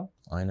गाह्रो भयो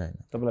होइन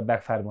तपाईँलाई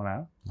ब्याकफायर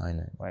बनायो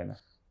होइन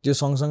त्यो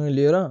सँगसँगै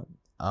लिएर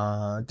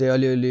त्यही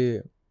अलिअलि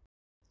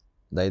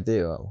दाइ त्यही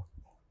हो अब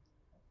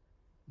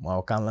म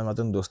अब कामलाई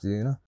मात्रै पनि दोष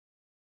दिँदिनँ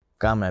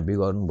काम ह्याप्पी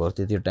गर्नुभयो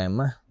त्यो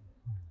टाइममा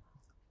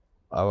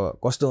अब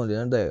कस्तो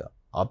हुन्थ्यो नि त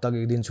हप्ताको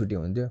 1 दिन छुट्टी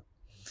हुन्थ्यो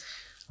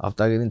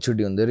हप्ताको 1 दिन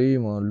छुट्टी हुँदाखेरि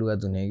म लुगा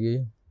धुने कि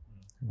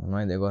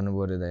नुहाइधुवाइ गर्नु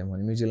पऱ्यो दाइ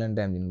मैले म्युजिकलाई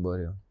टाइम दिनु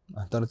पऱ्यो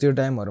तर त्यो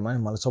टाइमहरूमा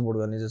मलाई सपोर्ट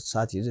गर्ने चाहिँ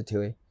साथीहरू चाहिँ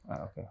थियो है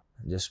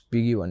जस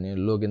पिगी भन्ने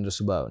लोकेन्द्र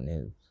सुब्बा भन्ने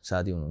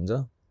साथी हुनुहुन्छ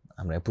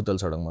हाम्रो यहाँ पुतल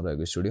सडकमा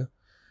रहेको स्टुडियो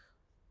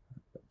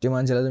त्यो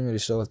मान्छेलाई चाहिँ मेरो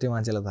स्ट्रगल त्यो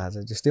मान्छेलाई थाहा छ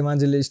त्यस्तै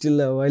मान्छेले स्टिल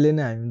अहिले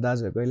नै हामी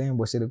दाजुभाइ कहिले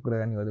बसेर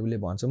कुराकानी गर्दा उसले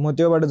भन्छ म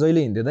त्योबाट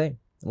जहिले हिँड्थेँ दाइ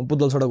म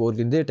पुतल सडक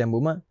ओर्किन्थेँ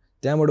टेम्पोमा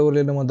त्यहाँबाट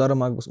ओर्लेर म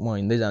दरमाग म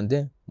हिँड्दै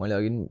जान्थेँ मैले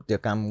अघि त्यो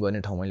काम गर्ने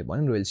ठाउँ मैले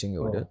भने रोयल सिङ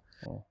होटल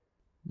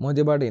म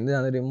त्यो बाटो हिँड्दै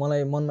जाँदाखेरि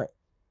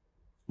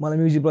मलाई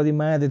म्युजिकप्रति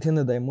माया त थियो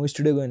नि त दाइ म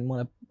स्टुडियो गएँ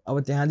मलाई अब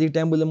त्यहाँदेखि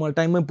टेम्पोले मलाई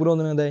टाइममै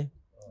पुऱ्याउँदैन दाइ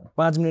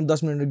 5 मिनट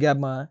 10 मिनट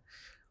ग्यापमा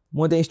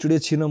म त्यहाँ स्टुडियो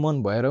छिर्न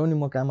मन भएर पनि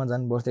म काममा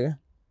जानु पर्थ्यो क्या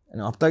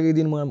अनि हप्ताको 1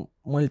 दिन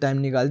मैले टाइम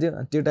निकाल्थ्यो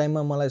अनि त्यो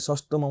टाइममा मलाई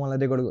सस्तोमा मलाई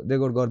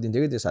रेकर्ड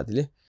गरिदिन्थ्यो कि त्यो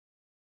साथीले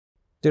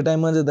त्यो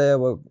टाइममा चाहिँ दाइ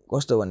अब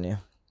कस्तो भन्ने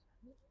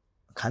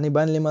खाने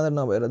बानीले मात्र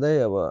नभएर दाइ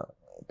अब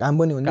काम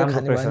पनि हुन्थ्यो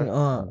खाने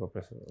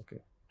बानी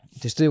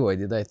त्यस्तै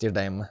भइदियो दाइ त्यो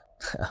टाइममा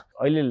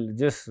अहिले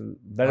जस्ट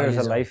बेटर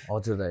छ लाइफ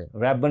हजुर दाइ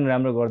ऱ्याप पनि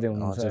राम्रो गर्दै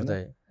हुनुहुन्छ हजुर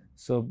दाइ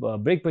सो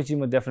ब्रेक पछि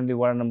म डेफिनेटली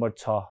वार्ड नम्बर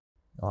 6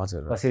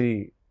 हजुर कसरी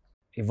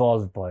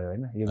इभल्भ भयो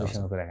हैन यो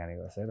विषयमा कुराकानी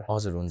गर्छ है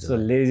हजुर हुन्छ so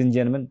ladies and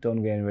gentlemen don't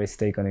go anywhere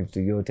stay connected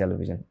to यो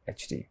television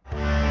HD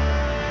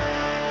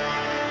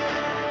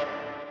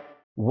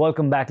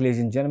Welcome back ladies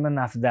and gentlemen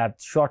after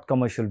that short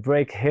commercial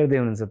break हेर्दै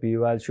हुनुहुन्छ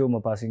PYL show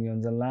म passing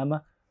Yonjan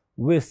Lama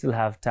we still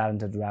have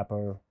talented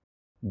rapper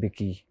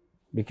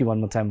Bikey one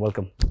more time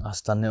welcome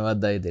धन्यवाद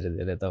दाइ धेरै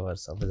धेरै तपाईहरु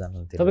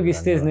सबैजना तपाईको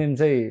स्टेज नेम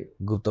चाहिँ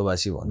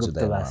गुप्तबासी भन्छु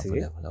दाइ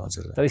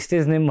हजुर तर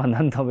स्टेज नेम भन्दा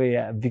नि तपाई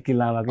बिकी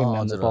लामाकै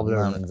नाम पपुलर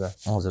हुनुहुन्छ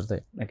हजुर दाइ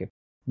ओके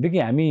बिकी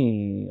हामी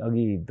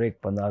अघि ब्रेक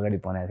भन्दा अगाडि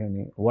भनेको थियौ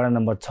नि वार्ड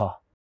नम्बर 6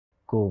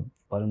 को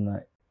भनौं न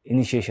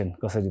इनिसिएसन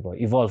कसरी भयो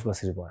इभल्भ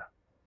कसरी भयो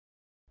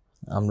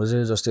हाम्रो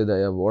चाहिँ जस्तै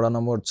दाइ अब वडा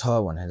नम्बर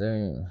 6 भने चाहिँ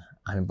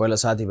हामी पहिला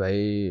साथीभाइ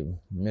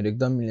मेरो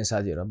एकदम मिल्ने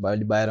साथीहरु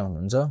बाहिर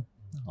हुनुहुन्छ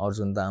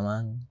अर्जुन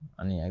तामाङ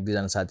अनि 1-2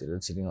 जना साथीहरु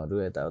छिरिङहरु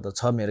यताउता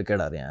छ मेरो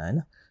केटाहरु यहाँ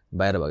हैन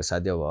बाहिर भएको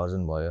साथी अब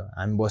अर्जुन भयो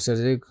हामी बसेर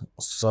चाहिँ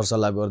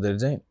सरसल्लाह गर्दै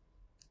चाहिँ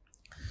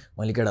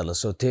मैले केटाहरुलाई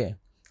सोध्थे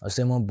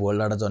जस्तै म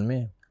भोलडाँडा जन्मे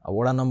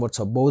वडा नम्बर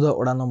 6 बौद्ध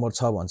वडा नम्बर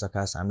 6 भन्छ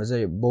खास हाम्रो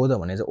चाहिँ बौद्ध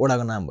भने चाहिँ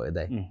वडाको नाम भयो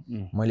दाइ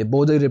मैले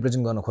बौद्धै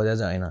रिप्रेजेन्ट गर्न खोजेको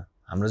चाहिँ हैन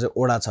हाम्रो चाहिँ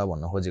वडा छ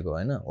भन्न खोजेको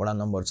हैन वडा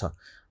नम्बर 6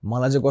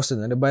 मलाई चाहिँ कस्तो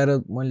भने बाहिर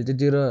मैले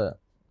त्यतिर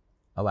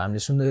अब हामीले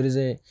सुन्दाखेरि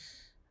चाहिँ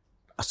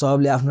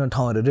सबले आफ्नो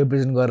ठाउँहरू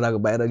रिप्रेजेन्ट गरेर आएको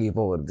बाहिर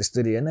हिपहपहरू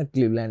त्यसरी होइन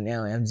क्लिभल्यान्ड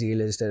यहाँ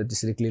एमजिएले जस्तै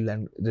त्यसरी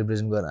क्लिभल्यान्ड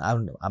रिप्रेजेन्ट गरेर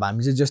अब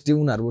हामी चाहिँ जस्तै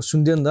उनीहरू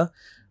सुन्थ्यो नि त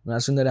उनीहरू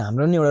सुन्दाखेरि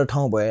हाम्रो नि एउटा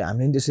ठाउँ भयो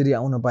हामीले नि त्यसरी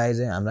आउन पाए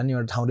चाहिँ हामीलाई नि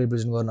एउटा ठाउँ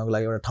रिप्रेजेन्ट गर्नको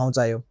लागि एउटा ठाउँ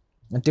चाहियो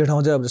अनि त्यो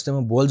ठाउँ चाहिँ अब जस्तै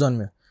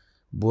म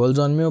भोल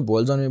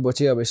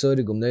जन्मेपछि अब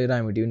यसरी घुम्दै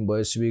रामिटी पनि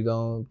भयो सुबी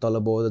गाउँ तल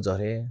बौद्ध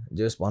झरे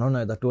जस भनौँ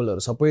न यता टोलहरू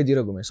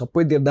सबैतिर घुमेँ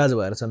सबैतिर दाजु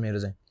भएर छ मेरो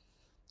चाहिँ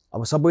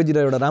अब सबैतिर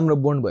एउटा राम्रो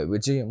बोन्ड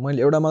भएपछि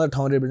मैले एउटा मात्र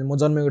ठाउँ रिप्रेजेन्ट म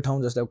जन्मेको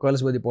ठाउँ जस्तै अब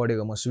कैलाशपति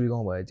पढेको म सुबी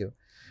गाउँ भयो त्यो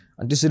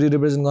अनि त्यसरी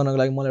रिप्रेजेन्ट गर्नको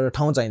लागि मलाई एउटा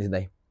ठाउँ चाहिन्थ्यो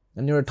दाइ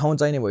अनि एउटा ठाउँ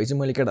चाहिने भए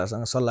चाहिँ मैले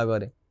केटाहरूसँग सल्लाह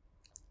गरेँ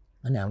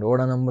अनि हाम्रो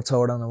वडा नम्बर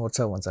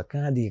 6 भन्छ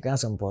कहाँदेखि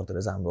कहाँसम्म पर्दो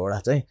रहेछ हाम्रो वडा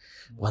चाहिँ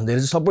भन्दै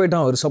चाहिँ सबै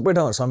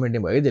ठाउँहरू समेट्ने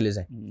भयो कि त्यसले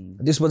चाहिँ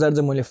त्यस पछाडि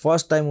चाहिँ मैले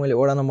फर्स्ट टाइम मैले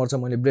वडा नम्बर 6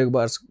 मैले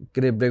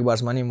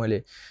ब्रेकबार्समा नि मैले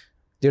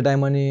त्यो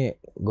टाइममा नि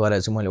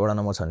गरेर चाहिँ मैले वडा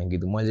नम्बर 6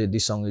 गीत मैले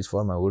this song is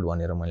for my would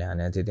भनेर मैले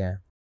हानेको थिएँ त्यहाँ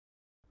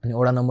अनि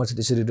वडा नम्बर चाहिँ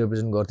त्यसरी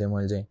रिप्रेजेन्ट गर्थेँ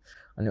मैले चाहिँ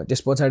अनि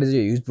त्यस पछाडि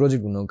चाहिँ ह्युज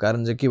प्रोजेक्ट हुनुको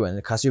कारण चाहिँ के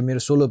भने खास यो मेरो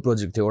सोलो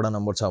प्रोजेक्ट थियो वडा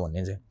नम्बर 6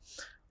 भन्ने चाहिँ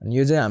अनि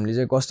यो चाहिँ हामीले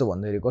चाहिँ कस्तो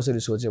भन्दाखेरि कसरी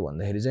सोच्यो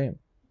भन्दाखेरि चाहिँ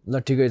ल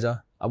ठिकै छ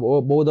अब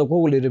बौद्ध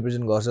कसले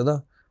रिप्रेजेन्ट गर्छ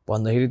त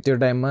भन्दाखेरि त्यो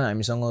टाइममा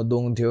हामीसँग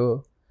दोङ थियो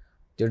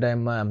त्यो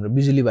टाइममा हाम्रो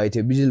बिजुली भाइ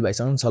थियो बिजुली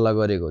भाइसँग पनि सल्लाह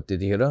गरेको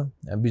त्यतिखेर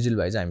बिजुली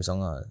भाइ चाहिँ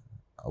हामीसँग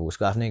अब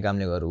उसको आफ्नै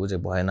कामले गर्दा ऊ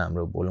चाहिँ भएन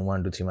हाम्रो भोलुङ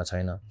 1 2 3 मा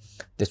छैन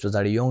त्यस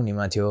पछाडि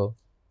यौनीमा थियो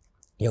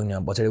यौनीमा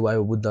पछाडि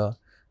वायु बुद्ध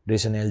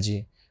रेसन एलजी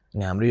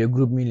अनि हाम्रो यो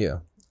ग्रुप मिल्यो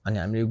अनि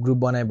हामीले यो ग्रुप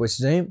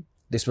बनाएपछि चाहिँ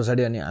त्यस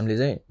पछाडि अनि हामीले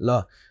चाहिँ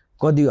ल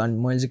कति अनि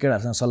मैले चाहिँ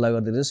केटाहरूसँग सल्लाह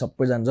गर्दै थिएँ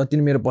सबैजना जति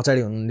मेरो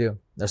पछाडि हुनुहुन्थ्यो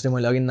जस्तै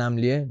मैले अघि नाम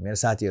लिएँ मेरो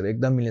साथीहरू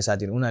एकदम मिल्ने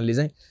साथीहरू उनीहरूले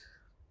चाहिँ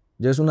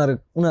जस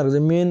उनीहरूको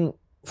चाहिँ मेन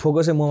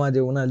फोकसै ममा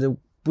थियो उनीहरूले चाहिँ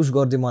पुस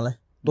गर्थ्यो मलाई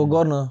तँ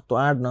गर्न तँ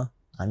आँट न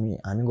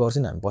हामी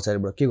गर्छौँ नि हामी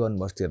पछाडिबाट के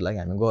गर्नुपर्छ त्यो लागि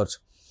हामी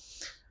गर्छौँ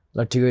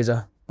ल ठिकै छ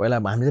पहिला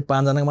हामी चाहिँ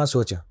 5 जनामा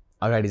सोच्यो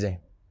अगाडि चाहिँ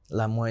ल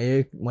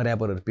म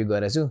ऱ्यापरहरू पिक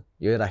गरेको छु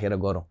यो राखेर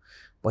गरौँ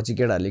पछि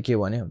केटाहरूले के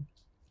भन्यो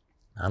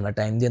हामीलाई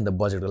टाइम दियो नि त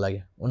बजेटको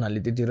लागि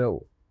उनीहरूले त्यतिर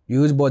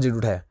ह्युज बजेट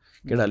उठायो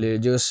केटाहरूले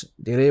जस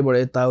धेरैबाट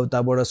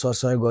यताउताबाट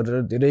सहयोग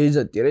गरेर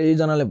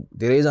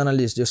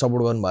धेरैजनाले त्यो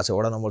सपोर्ट गर्नुभएको छ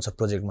वडा नम्बर 6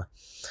 प्रोजेक्टमा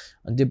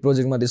अनि त्यो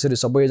प्रोजेक्टमा त्यसरी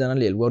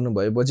सबैजनाले हेल्प गर्नु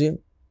भएपछि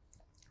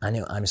अनि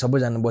हामी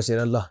सबैजना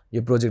बसेर ल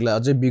यो प्रोजेक्टलाई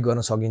अझै बिग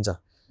गर्न सकिन्छ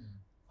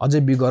अझै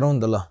बिग गरौँ नि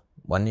त ल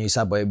भन्ने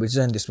हिसाब भएपछि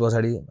अनि त्यस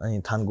पछाडि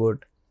अनि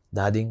थानकोट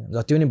धादिङ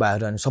जति पनि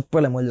भाइहरू अनि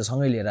सबैलाई मैले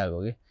सँगै लिएर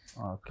आएको कि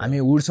हामी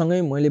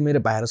वुडसँगै मैले मेरो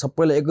भाइहरू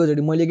सबैलाई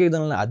एकैचोटि मैले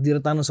एकजनालाई हात दिएर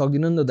तान्न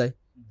सक्दिनँ नि त दाइ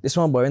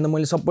त्यसमा भयो भने त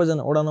मैले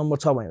सबैजना वडा नम्बर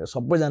 6 भनेर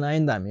सबैजना आयो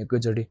नि त हामी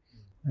एकैचोटि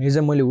यो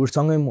चाहिँ मैले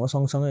वुडसँगै म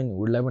सँगसँगै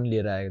वुडलाई पनि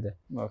लिएर आएको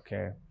थिएँ ओके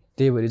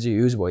त्यही भएर चाहिँ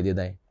युज भइदियो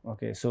दाइ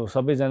ओके सो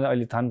सबैजना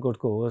अहिले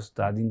थानकोटको होस्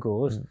धादिङको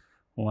होस्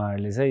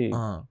उहाँहरूले चाहिँ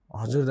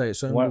हजुर दाइ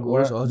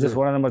हजुर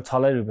वडा नम्बर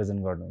 6 लाई रिप्रेजेन्ट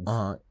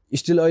गर्नुहुन्छ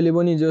स्टिल अहिले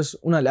पनि जस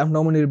उनीहरूले आफ्नो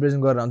ठाउँमा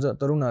रिप्रेजेन्ट गरेर हुन्छ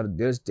तर उनीहरू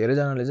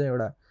धेरैजनाले चाहिँ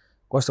एउटा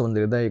कस्तो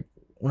भन्दाखेरि दाइ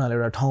उनीहरूले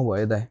एउटा ठाउँ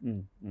भयो दाइ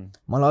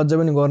मलाई अझै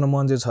पनि गर्न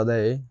मन चाहिँ छ दाइ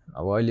है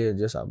अब अहिले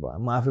जस अब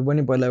म आफै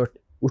पनि पहिला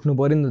उठ्नु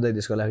पऱ्यो नि त दाइ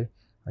त्यसको लागि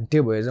अनि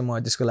त्यो भएर चाहिँ म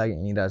त्यसको लागि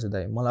हिँडिरहेको छु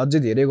दाइ मलाई अझै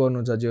धेरै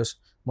गर्नु छ जस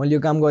मैले यो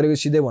काम गरेको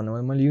सिधै भन्नु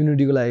भने मैले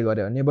युनिटीको लागि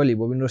गरेँ नेपाली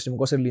हिपहप इन्डस्ट्रीमा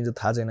कसरी लिन्छ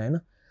थाहा छैन होइन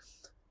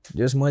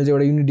जस मैले चाहिँ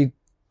एउटा युनिटी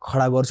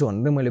खडा गर्छु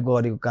भनेर मैले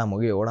गरेको काम हो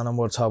कि वडा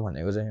नम्बर 6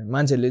 भनेको चाहिँ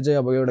मान्छेहरूले चाहिँ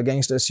अब एउटा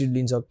ग्याङ्स्टर सिट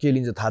लिन्छ के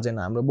लिन्छ थाहा छैन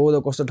हाम्रो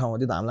बौद्ध कस्तो ठाउँ हो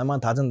त्यो त हामीलाई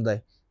मात्र थाहा छ नि त दाइ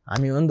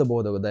हामी हो नि त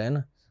बौद्धको दाइ होइन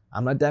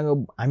हामीलाई त्यहाँको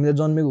हामीले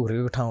जन्मेको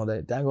हुर्केको ठाउँ हो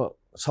दाइ त्यहाँको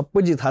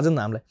सबै चिज थाहा छ नि त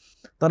हामीलाई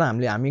तर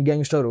हामी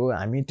ग्याङ्स्टर हो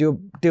हामी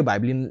त्यो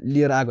भाइब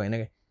लिएर आएको होइन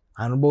कि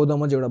हाम्रो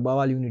बौद्धमा चाहिँ एउटा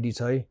बवाल युनिटी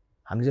छ है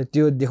हामीले चाहिँ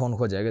त्यो देखाउनु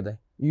खोजेको क्या दाइ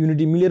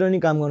युनिटी मिलेर नि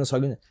काम गर्न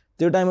सकिन्छ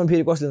त्यो टाइममा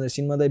फेरि कस्तो हुन्छ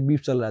सिनमा दाइ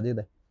बिफ चलिरहेको थियो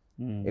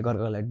दाइ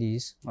एकअर्कालाई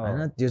डिस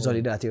होइन त्यो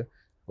चलिरहेको थियो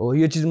हो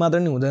यो चिज मात्र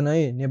नि हुँदैन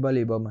है नेपाली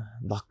हिपहपमा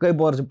धक्कै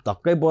पर्छ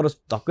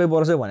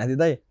भनेको थियो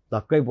दाइ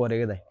धक्कै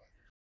परेको दाइ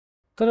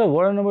तर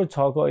वडा नम्बर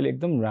 6 को अहिले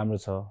एकदम राम्रो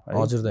छ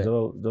हजुर दाइ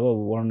जब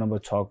वडा नम्बर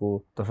 6 को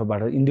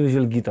तर्फबाट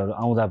इन्डिभिजुअल गीतहरू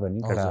आउँदा पनि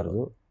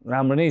केटाहरूको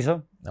राम्रो नै छ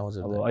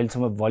हजुर अब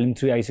अहिलेसम्म भोल्युम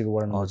 3 आइसक्यो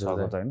वडा नम्बर 6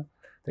 को त होइन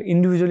तर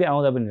इन्डिभिजुअली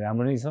आउँदा पनि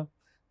राम्रो नै छ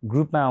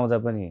ग्रुपमा आउँदा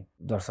पनि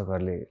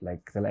दर्शकहरूले लाइक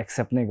त्यसलाई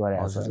एक्सेप्ट नै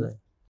गरेको छ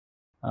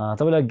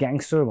तपाईँलाई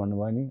ग्याङ्स्टर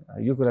भन्नुभयो नि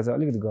यो कुरा चाहिँ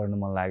अलिकति गर्न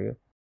मन लाग्यो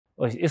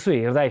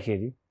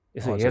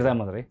यसो हेर्दा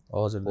मात्रै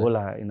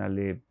होला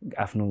यिनीहरूले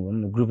आफ्नो भनौँ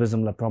न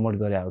ग्रुपिजमलाई प्रमोट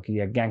गरे हो कि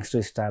या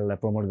ग्याङ्स्टर स्टाइललाई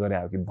प्रमोट गरे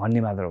हो कि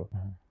भन्ने मात्र हो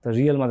तर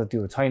रियलमा त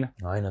त्यो छैन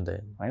होइन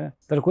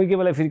तर कोही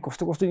बेला फेरि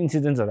कस्तो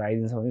इन्सिडेन्ट्सहरू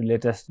आइदिन्छ भने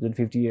लेटेस्ट जुन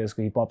 50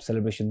 इयर्सको हिपहप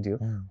सेलिब्रेसन थियो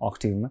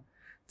अक्टिभमा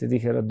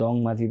त्यतिखेर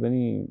दङमाथि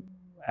पनि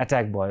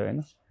एट्याक भयो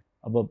होइन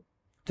अब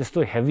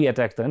त्यस्तो हेभी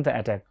एट्याक त होइन त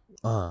एट्याक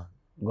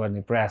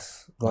गर्ने प्रयास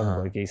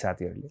गर्नुभयो केही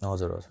साथीहरूले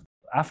हजुर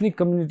आफ्नै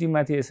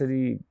कम्युनिटीमाथि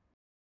यसरी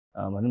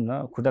भनौँ न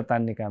खुट्टा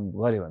तान्ने काम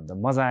गऱ्यो भने त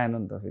मजा आएन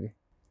नि त फेरि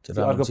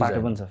अर्को पाटो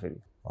पनि छ फेरि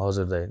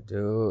हजुर दाइ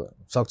त्यो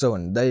सक्छ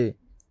भने दाइ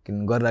किन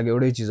गरिरहेको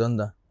एउटै चिज हो नि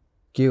त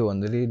के हो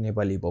भन्दाखेरि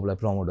नेपाली हिपहपलाई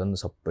प्रमोट गर्नु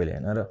सबैले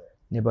होइन र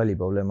नेपाली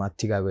हिपहपलाई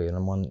माथि गएको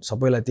हेर्न मन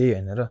सबैलाई त्यही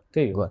होइन र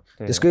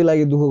त्यसकै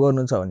लागि दुःख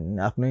गर्नु छ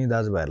भने आफ्नै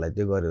दाजुभाइहरूलाई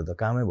त्यो गरेर त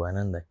कामै भएन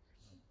नि दाइ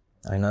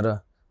होइन र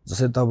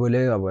जस्तै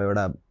तपाईँले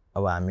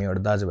अब हामी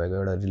एउटा दाजुभाइको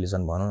एउटा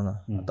रिलेसन भनौँ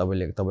न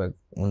तपाईँ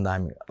हुँदा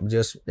हामी अब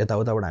जस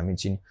यताउताबाट हामी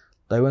चिन्यो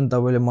तैपनि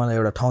तपाईँले मलाई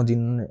एउटा ठाउँ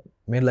दिनु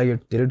मेरो लागि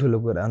धेरै ठुलो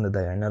कुरा अन्त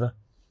दाइ होइन र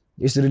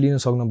यसरी लिन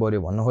सक्नु पऱ्यो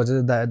भन्नु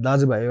खोजेर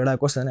दाजुभाइ एउटा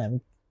कस्तो होइन हामी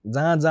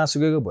जहाँ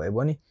सुकेको भए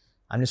पनि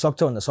हामीले सक्छ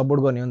भन्दा सपोर्ट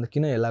गर्ने हो नि त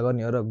किन हेला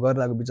गर्ने हो र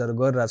गरिरहेको बिचरा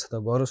गरिरहेको छ त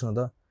गरोस् न त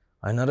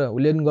होइन र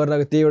उसले पनि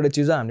गरिरहेको त्यही एउटा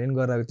चिज हो हामीले पनि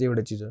गरिरहेको त्यही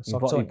एउटा चिज हो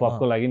सक्छ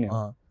हिपहपको लागि नि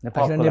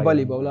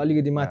नेपाली हिपहपलाई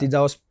अलिकति माथि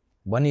जाओस्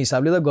भन्ने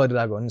हिसाबले त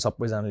गरिरहेको हो नि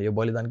सबैजनाले यो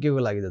बलिदान के को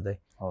लागि त दाइ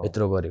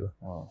यत्रो गरेको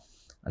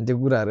अनि त्यो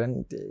कुराहरू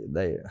नि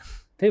दाइ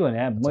त्यही भने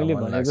मैले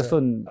भनेको जस्तो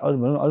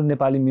अरू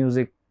नेपाली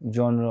म्युजिक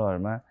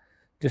जनरहरूमा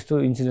त्यस्तो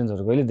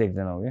इन्सिडेन्ट्सहरू कहिले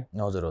देख्दैनौ कि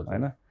हजुर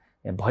होइन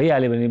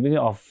भइहाल्यो भने पनि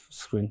अफ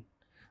स्क्रिन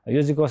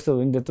यो चाहिँ कस्तो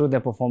हो नि त्यत्रो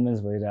त्यहाँ पर्फर्मेन्स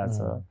भइरहेछ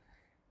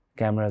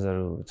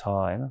क्यामेराजहरू छ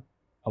होइन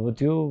अब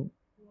त्यो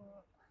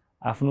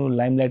आफ्नो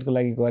लाइमलाइटको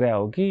लागि गरे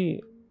हो कि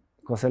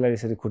कसैलाई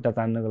यसरी खुट्टा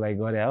तान्नको लागि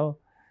गरे हो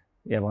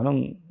या भनौँ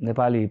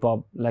नेपाली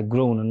हिपहपलाई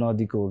ग्रो हुन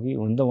नदिएको हो कि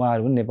हुन त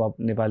उहाँहरू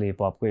पनि नेपाली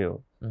हिपहपकै हो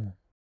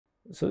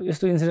सो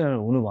यस्तो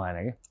इन्सिडेन्टहरू हुनु भएन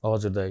कि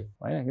हजुर दाइ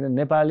होइन किन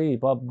नेपाली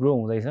हिपहप ग्रो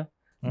हुँदैछ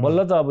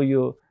बल्ल त अब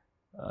यो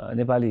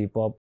नेपाली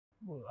हिपहप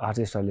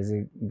आर्टिस्टहरूले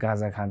चाहिँ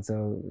गाँजा खान्छ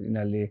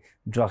यिनीहरूले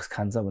ड्रग्स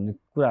खान्छ भन्ने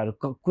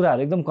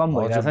कुराहरू एकदम कम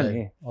भइरहेछ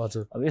नि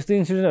हजुर अब यस्तो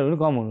इन्सिडेन्टहरू पनि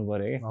कम हुनु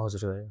पऱ्यो कि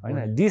हजुर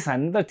होइन डिस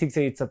हान्नु त ठिक छ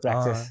इट्स अ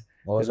प्र्याक्टिस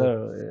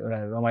एउटा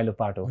रमाइलो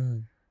पार्ट हो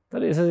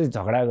तर यसरी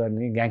झगडा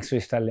गर्ने ग्याङ्स्टर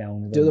स्टाइलले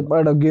आउने त्यो त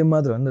पार्ट अफ गेम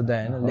मात्र हो नि त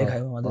दाइ होइन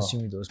लेखाइमा मात्रै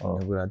सीमित होस्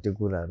भन्ने कुरा त्यो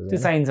कुराहरू त्यो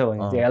चाहिन्छ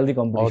भने त्यो हेल्दी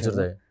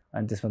कम्पिटिसन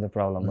अनि त्यसमा त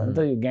प्रब्लम भयो नि त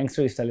यो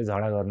ग्याङ्स्टर स्टाइलले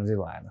झगडा गर्नु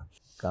चाहिँ भएन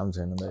काम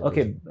छैन दाइ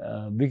ओके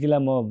बिकिला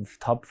म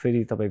थप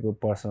फेरि तपाईँको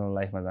पर्सनल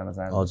लाइफमा जान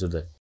चाहन्छु हजुर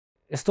दाइ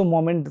यस्तो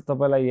मोमेन्ट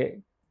तपाईँलाई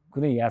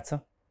कुनै याद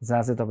छ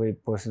जहाँ चाहिँ तपाईँ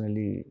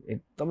पर्सनली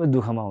एकदमै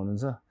दुःखमा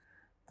हुनुहुन्छ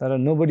तर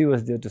nobody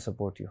was there to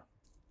support you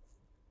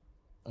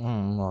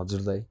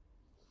हजुर दाइ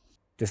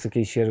त्यस्तो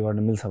केही सेयर गर्न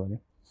मिल्छ भने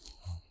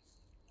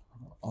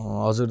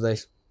हजुर दाइ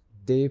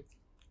त्यही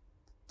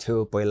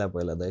थियो पहिला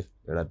दाइ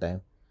एउटा टाइम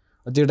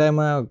त्यो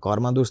टाइममा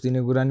घरमा दोष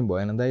दिने कुरा नि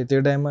भएन दाइ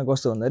त्यो टाइममा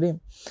कस्तो भन्दाखेरि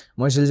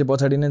मैले चाहिँ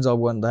पछाडि नै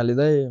जब गर्न थालेँ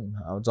दाइ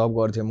अब जब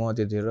गर्थेँ म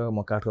त्यतिखेर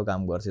म काठको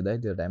काम गर्थेँ दाइ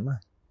त्यो टाइममा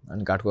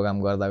अनि काठको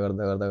काम गर्दा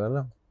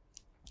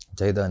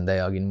चाहिँ त दाइ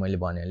अघि मैले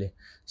भनिहालेँ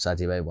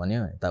साथीभाइ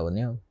भन्यो यता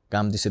भन्यो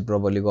काम त्यसरी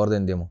प्रपरली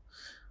गर्दैन थिएँ म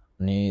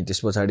अनि त्यस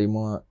पछाडि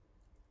म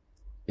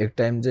एक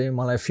टाइम चाहिँ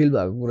मलाई फिल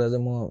भएको कुरा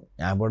चाहिँ म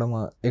यहाँबाट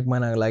म 1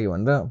 महिनाको लागि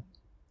भनेर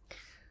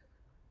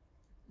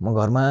म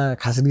घरमा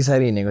खास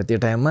रिसाएर हिँडेको त्यो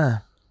टाइममा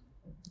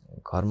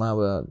घरमा अब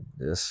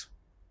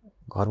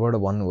घरबाट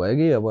भन्नुभयो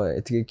कि अब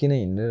यतिकै किन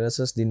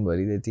हिँडिरहेछस्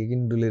दिनभरि यतिकै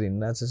किन डुलेर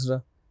हिँडिरहेछस् र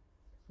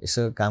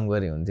यसो काम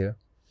गरे हुन्थ्यो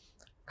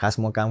खास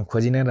म काम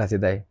खोजि नै रहेको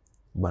थिएँ दाइ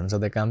भन्छ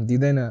त काम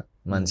दिँदैन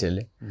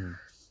मान्छेले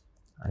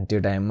अनि त्यो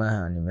टाइममा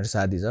अनि मेरो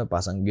साथी छ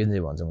पासाङ गेन्जे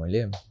भन्छ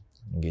मैले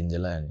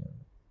गेन्जेलाई अनि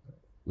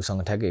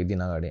उसँग ठ्याक्कै 1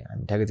 दिन अगाडि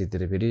हामी ठ्याक्कै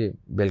त्यतिर फेरि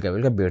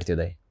बेलुका भेट्थ्यो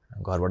दाइ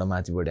घरबाट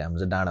माथिपट्टि हाम्रो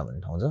चाहिँ डाँडा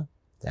भन्ने ठाउँ छ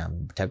त्यहाँ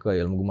ठ्याक्क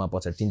हेलमुगुमा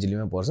पछाडि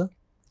तिनचुलीमै पर्छ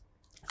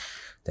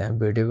त्यहाँ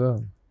भेटेको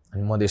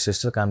अनि म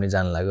यसो कामले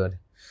जान लाग्यो अरे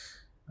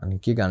अनि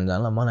के काम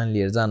जानला मलाई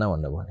लिएर जान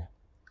भनेर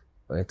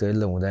भन्यो तैँले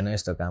त हुँदैन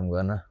यस्तो काम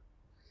गर्न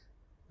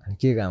अनि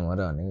के काम हो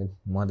र भने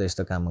म त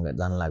यस्तो काममा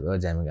जान लाग्यो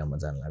ज्यामी काममा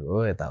जान लाग्यो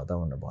हो यताउता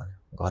भनेर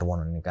भन्यो घर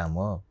बनाउने काम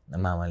हो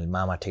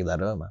मामा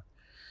ठेकदार हो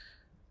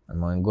अनि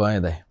म गएँ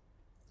दाइ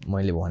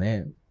मैले भने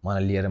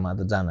मलाई लिएर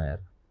मात्र जान यार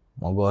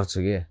म गर्छु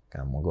के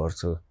काम म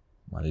गर्छु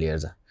मलाई लिएर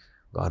जा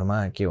घरमा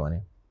के भने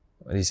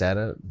रिसाएर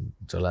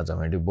झोला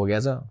झमेटी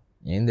बोकेको छ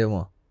हिँड्दै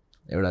म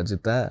एउटा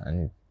जुत्ता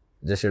अनि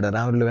जस एउटा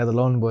राम्रो लुगा त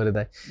लाउनु पऱ्यो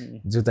दाइ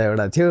जुत्ता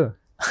एउटा थियो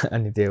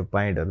अनि त्यो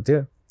प्यान्टहरू थियो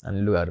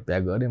अनि लुगाहरू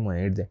प्याक गरेँ म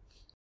हिँड्थेँ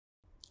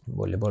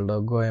भोलिपल्ट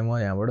गएँ म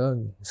यहाँबाट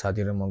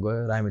साथी र म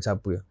गयो रामेछाप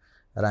पुग्यो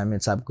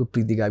रामेछापको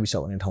प्रीति गाविस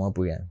भन्ने ठाउँमा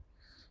पुगेँ हामी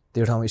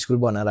त्यो ठाउँमा स्कुल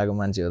बनाएर आएको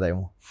मान्छे हो दाइ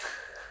म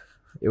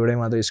एउटै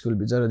मात्र स्कुल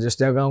बिचरा जस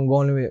त्यहाँ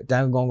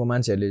त्यहाँको गाउँको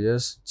मान्छेहरूले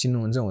जस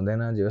चिन्नुहुन्छ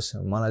हुँदैन जस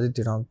मलाई चाहिँ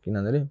त्यो ठाउँ किन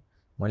भन्दाखेरि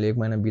मैले 1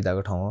 महिना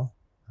बिताएको ठाउँ हो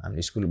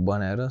हामीले स्कुल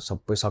बनाएर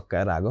सबै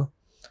सकाएर आएको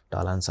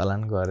ढलान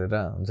सलान गरेर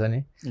हुन्छ नि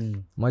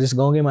म जस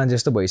गाउँकै मान्छे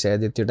जस्तो भइसकेको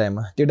थियो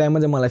त्यो टाइममा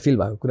चाहिँ मलाई फिल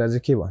भएको कुरा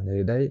चाहिँ के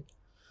भन्दाखेरि दाइ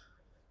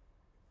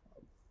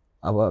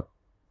अब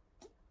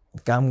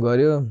काम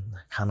गर्यो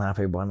खाना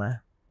आफै बना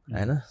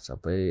होइन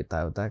सबै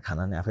यताउता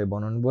खाना नि आफै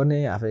बनाउनु पर्ने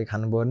आफै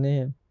खानुपर्ने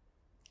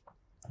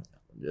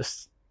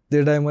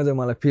त्यो टाइममा चाहिँ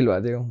मलाई फिल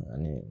भएको थियो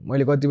अनि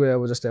मैले कतिपय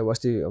अब जस्तै अब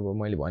अस्ति अब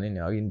मैले भनेँ नि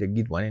अघि त्यो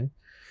गीत भनेँ नि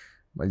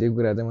मैले त्यो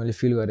कुरा चाहिँ मैले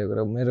फिल गरेको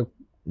र मेरो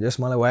जस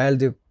मलाई भइहाल्यो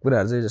त्यो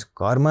कुराहरू चाहिँ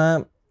घरमा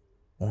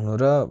हुनु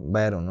र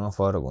बाहिर हुनुमा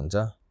फरक हुन्छ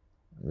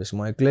जस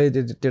म एक्लै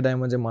त्यो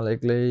टाइममा चाहिँ मलाई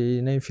एक्लै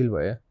नै फिल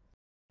भयो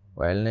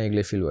भइहाल्यो नै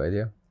एक्लै फिल भयो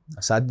थियो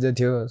साथी त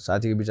थियो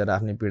साथीको बिचरा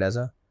आफ्नै पीडा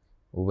छ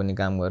ऊ पनि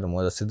काम गरेर म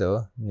जस्तै त हो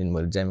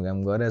दिनभरि ज्यामी काम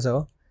गरेछ हो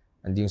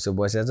अनि दिउँसो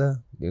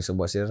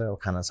बसेर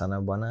खानासाना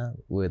बना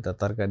ऊ यता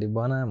तरकारी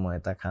बना म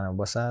यता खाना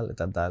बसाल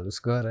यता दाल उस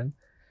गर होइन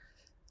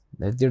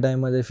त्यो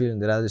टाइममा चाहिँ फिल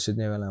हुन्थ्यो राति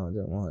सुत्ने बेलामा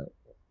चाहिँ म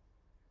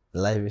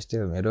लाइफ यस्तै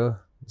हो मेरो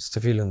जस्तो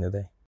फिल हुन्थ्यो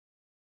दाइ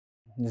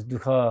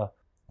दुःख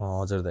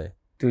हजुर दाइ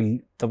त्यो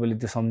तपाईँले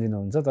त्यो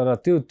सम्झिनुहुन्छ तर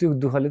त्यो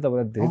दुःखले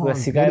तपाईँलाई धेरै कुरा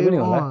सिकाए पनि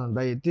होला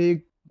दाइ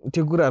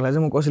त्यो कुराहरूलाई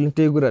चाहिँ म कसैले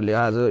त्यही कुराहरूले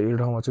आज यो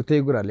ठाउँमा छु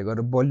त्यही कुराहरूले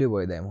गरेर बलियो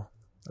भयो दाइ म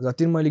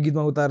जति मैले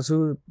गीतमा उतार्छु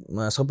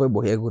सबै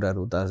भएका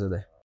कुराहरू उतार्छु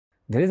दाइ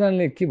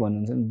धेरैजनाले के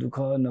भन्नुहुन्छ नि दुःख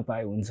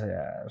नपाए हुन्छ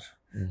यार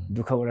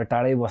दुःखबाट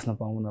टाढै बस्न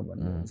पाउन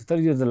भन्नुहुन्छ तर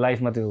यो त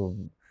लाइफमा त्यो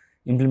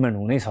इम्प्लिमेन्ट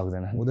हुनै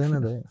सक्दैन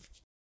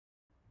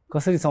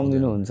कसरी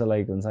सम्झिनुहुन्छ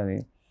लाइक हुन्छ नि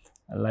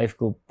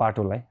लाइफको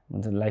पाटोलाई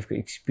हुन्छ लाइफको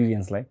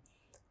एक्सपिरियन्सलाई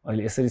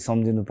अहिले यसरी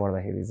सम्झिनु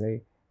पर्दाखेरि चाहिँ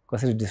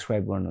कसरी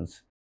डिस्क्राइब गर्नुहुन्छ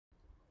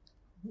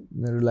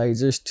मेरो लागि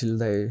चाहिँ स्टिल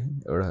दाइ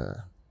एउटा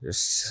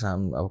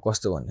अब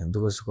कस्तो भन्ने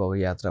दुःख सुखको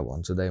यात्रा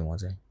भन्छु दाइ म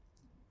चाहिँ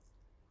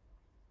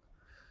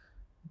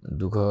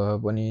दुःख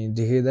पनि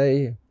देखेँ दाइ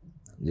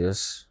जस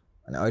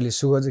अनि अहिले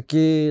सुख चाहिँ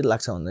के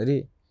लाग्छ भन्दाखेरि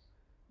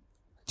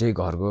त्यही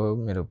घरको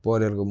मेरो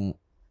परिवारको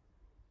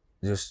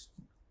जस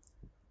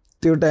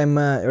त्यो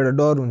टाइममा एउटा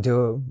डर हुन्थ्यो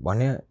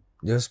भने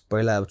जस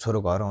पहिला अब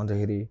छोरो घर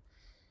आउँदाखेरि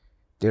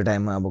त्यो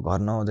टाइममा अब घर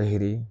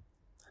नआउँदाखेरि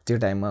त्यो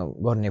टाइममा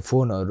गर्ने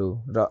फोनहरू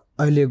र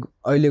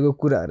अहिलेको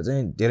कुराहरू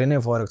चाहिँ धेरै नै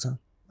फरक छ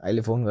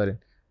अहिले फोन गरेँ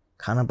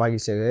खाना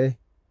पाकिसक्यो है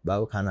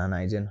बाबु खाना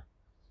आइजेन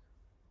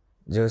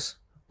जस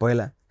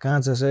पहिला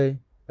कहाँ छस् है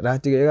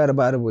रातिको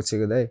 11-12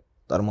 बजेको दाइ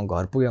तर म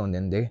घर पुगे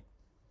हुँदैन थिएँ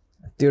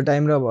त्यो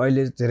टाइम र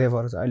अहिले धेरै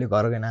फरक छ अहिले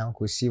घरको नाम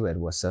खुसी भएर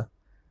बस्छ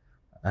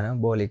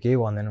होइन बाउले केही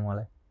भन्दैन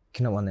मलाई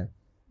किन भन्दैन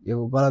यो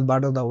गलत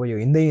बाटो त अब यो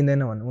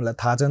हिँड्दैन भन्ने उसलाई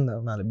थाहा छ नि त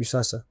उनीहरूलाई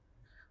विश्वास छ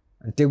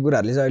अनि त्यो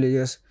कुराहरूले चाहिँ अहिले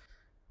यस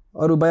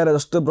अरू बाहिर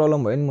जस्तो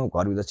प्रब्लम भयो नि म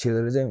घरभित्र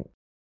छिरेर चाहिँ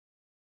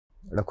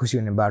एउटा खुसी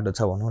हुने बाटो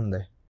छ भनौँ न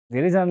दाइ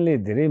धेरैजनाले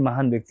धेरै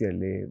महान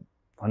व्यक्तिहरूले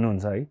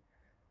भन्नुहुन्छ है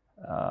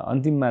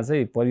अन्तिममा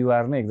चाहिँ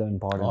परिवार नै एकदम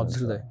इम्पोर्टेन्ट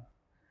हुन्छ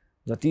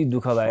जति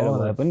दुःख बाहिर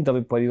भए पनि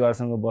तपाईँ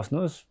परिवारसँग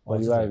बस्नुहोस्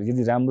परिवार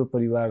यदि राम्रो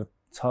परिवार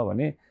छ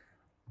भने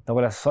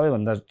तपाईँलाई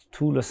सबैभन्दा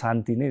ठुलो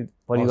शान्ति नै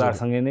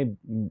परिवारसँगै नै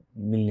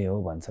मिल्ने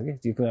हो भन्छ कि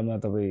त्यो कुरामा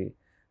तपाईँ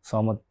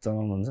सहमत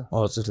जनाउनुहुन्छ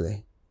हजुर दाइ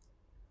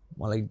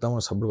मलाई एकदम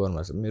सपोर्ट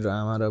गर्नुभएको छ मेरो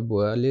आमा र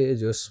बुवाले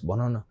जस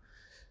भनौँ न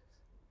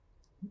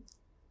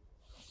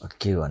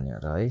के भन्ने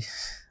र है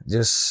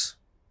जस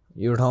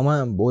यो ठाउँमा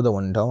बौद्ध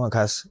भन्ने ठाउँमा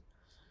खास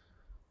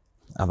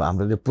अब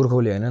हाम्रो त्यो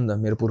पुर्खौली होइन नि त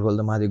मेरो पुर्खौली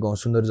त माथि गाउँ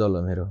सुन्दर जल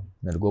हो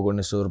मेरो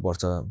गोकर्णेश्वर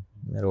पर्छ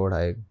मेरो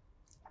ओढाएक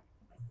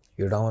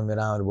यो ठाउँमा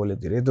मेरो आमाले बोले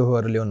धेरै दुःख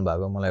गरेर ल्याउनु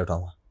भएको मलाई यो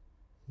ठाउँमा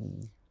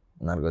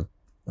उनीहरूको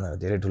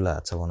धेरै ठुलो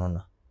हात छ भनौँ न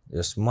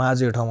यस म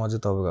आज यो ठाउँमा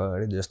चाहिँ तपाईँको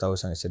अगाडि जस्तो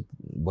तपाईँसँग यसरी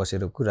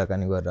बसेर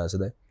कुराकानी गरिरहेको छु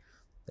दाइ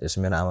यस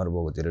मेरो आमा र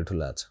बाउको धेरै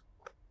ठुलो हात छ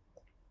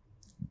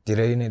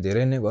धेरै नै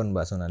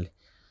गर्नुभएको छ उनीहरूले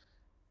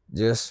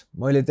जस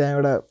मैले त्यहाँ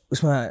एउटा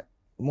उसमा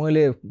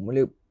मैले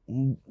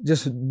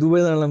जस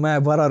दुवैजनालाई माया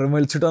बराबर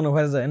मैले छुट्याउनु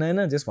खोजेको छैन होइन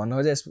जस भन्नु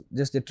खोजेँ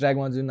जस त्यो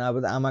ट्र्याकमा जुन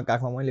अब आमा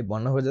काखमा मैले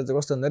भन्न खोजेको चाहिँ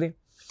कस्तो भन्दाखेरि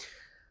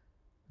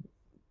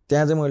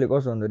त्यहाँ चाहिँ मैले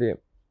कस्तो भन्दाखेरि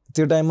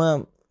त्यो टाइममा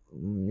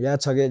याद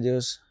छ क्या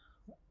जस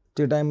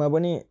त्यो टाइममा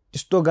पनि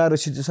त्यस्तो गाह्रो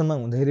सिचुएसनमा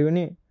हुँदाखेरि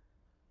पनि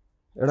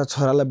एउटा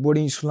छोरालाई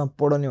बोर्डिङ स्कुलमा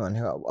पढाउने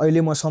भनेको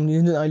अहिले म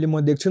सम्झिन्छु अहिले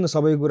म देख्छु नि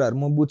सबै कुराहरू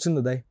म बुझ्छु नि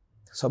त दाइ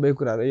सबै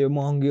कुराहरू यो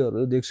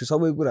महँगीहरू देख्छु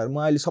सबै कुराहरू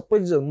म अहिले सबै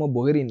चिजहरू म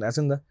भोगेर हिँडिरहेको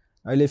छु नि त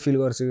अहिले फिल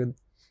गर्छु कि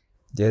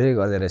धेरै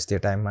गर्दै रहेछ त्यो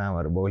टाइममा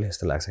आमाहरू बाउले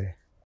जस्तो लाग्छ कि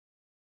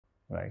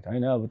राइट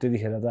होइन अब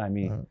त्यतिखेर त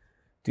हामी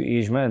त्यो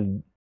एजमा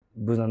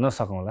बुझ्न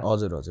नसकौँला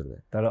हजुर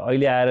दाइ तर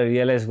अहिले आएर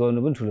रियलाइज गर्नु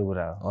पनि ठुलो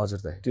कुरा हो हजुर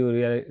दाइ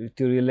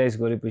त्यो रियलाइज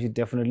गरेपछि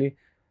डेफिनेटली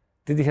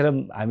त्यतिखेर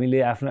हामीले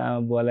आफ्नो आमा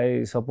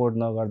बुवालाई सपोर्ट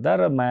नगर्दा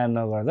र माया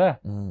नगर्दा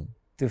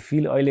त्यो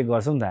फिल अहिले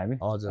गर्छौँ नि त हामी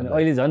अनि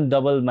अहिले झन्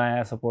डबल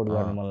माया सपोर्ट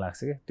गर्न मन लाग्छ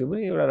क्या त्यो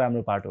पनि एउटा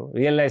राम्रो पार्ट हो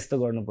रियलाइज त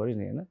गर्नु पऱ्यो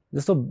नि होइन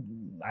जस्तो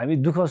हामी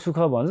दुःख सुख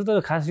भन्छ तर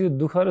खास यो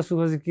दुःख र सुख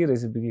चाहिँ के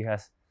रहेछ बिकी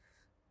खास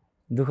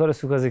दुःख र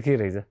सुख चाहिँ के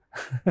रहेछ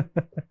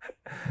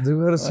दुःख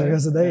र सुख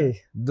चाहिँ दाइ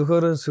दुःख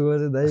र सुख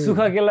चाहिँ दाइ सुख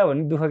केला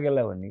भन्ने दुःख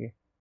केला भन्ने कि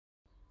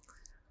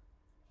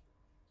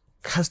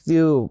खास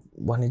त्यो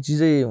भन्ने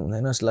चिजै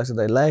हुँदैन जस्तो लाग्छ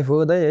दाइ लाइफ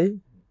हो दाइ है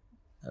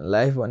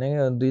लाइफ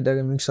भनेको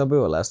दुइटाको मिक्सअपै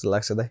होला जस्तो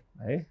लाग्छ दाइ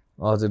है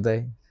हजुर दाइ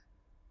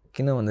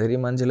किन भन्दाखेरि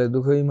मान्छेलाई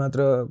दुःखै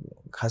मात्र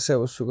खासै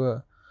अब सुख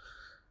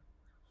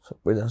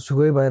सबैजना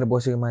सुखै बाहिर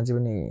बसेको मान्छे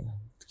पनि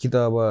कि त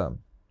अब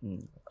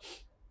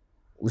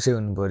उसै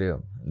हुनु पर्यो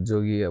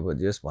जोगी अब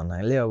जस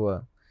भन्नाले अब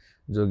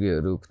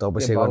जोगीहरू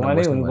तपस्या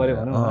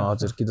गर्नु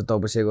हजुर कि त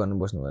तपस्या गर्नु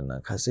बस्नु भएन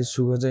खासै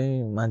सुख चाहिँ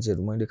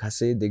मान्छेहरू मैले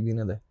खासै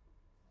देख्दिनँ दाइ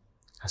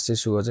खासै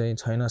सुख चाहिँ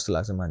छैन जस्तो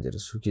लाग्छ मान्छेहरू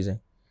सुखी चाहिँ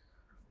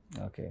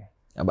ओके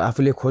अब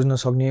आफूले खोज्न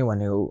सक्ने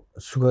भनेको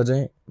सुख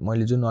चाहिँ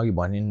मैले जुन अघि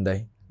भने नि दाइ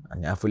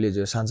अनि आफूले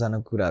जो सानो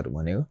कुराहरू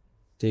भनेको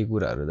त्यही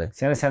कुराहरू दाइ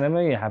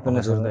सानोमै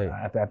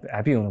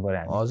ह्याप्पी हुनु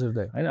पर्यो हजुर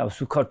दाइ होइन अब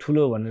सुख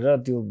ठुलो भनेर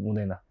त्यो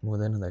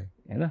हुँदैन दाइ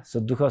होइन सो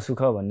दुःख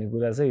सुख भन्ने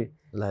कुरा चाहिँ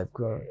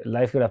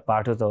लाइफको एउटा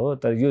पार्ट त हो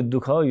तर यो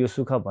दुःख यो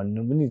सुख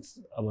भन्नु पनि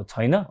अब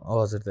छैन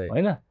हजुर दाइ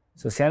होइन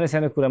सो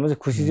सानो कुरामा चाहिँ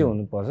खुसी चाहिँ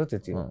हुनुपर्छ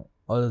त्यति हो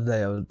हजुर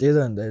दाइ अब त्यही त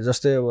हो नि दाइ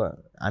जस्तै अब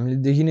हामीले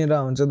देखि नै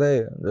रहन्छ दाइ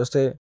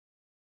जस्तै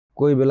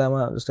कोही बेलामा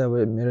जस्तै अब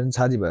मेरो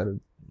साथीभाइहरू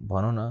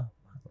भनौँ न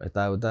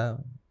यताउता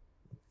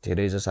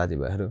धेरै छ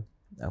साथीभाइहरू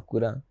अब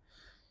कुरा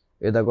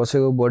यता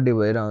कसैको बर्थडे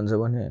भइरहेको हुन्छ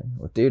भने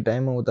त्यही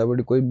टाइममा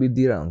उतापट्टि कोही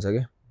बितिरहेको हुन्छ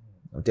क्या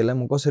त्यसलाई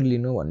म कसरी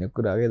लिनु भन्ने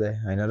कुरा के दाइ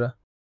होइन र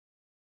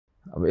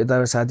अब यता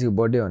साथीको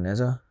बर्थडे भन्ने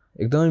छ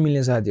एकदमै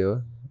मिल्ने साथी हो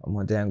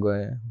म त्यहाँ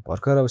गएँ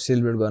भर्खर अब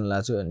सेलिब्रेट गर्न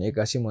लाग्छु अनि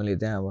एक्कासी मैले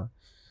त्यहाँ अब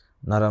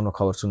नराम्रो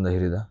खबर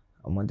सुन्दाखेरि त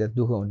अब म त्यहाँ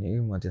दुःख हुने कि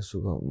म त्यहाँ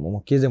सुख म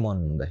के चाहिँ मन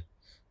हुँदै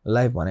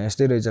लाइफ भने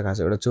यस्तै रहेछ खास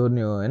एउटा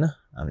चोर्ने हो हैन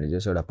हामीले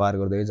जस एउटा पार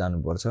गर्दै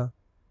जानुपर्छ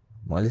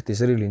मैले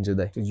त्यसरी लिन्छु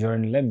दाइ त्यो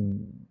जर्नीलाई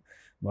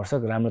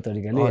भरसक राम्रो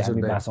तरिकाले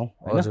हामी बाँचौँ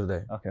हजुर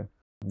दाइ ओके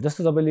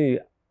जस्तो तपाईले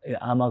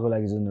आमाको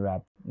लागि जुन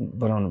र्याप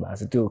बनाउनु भएको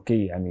छ त्यो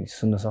केही हामी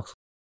सुन्न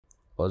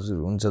सक्छौँ हजुर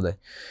हुन्छ दाइ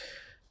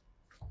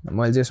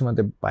मैले यसमा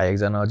त्यो भाइ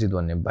एकजना अजित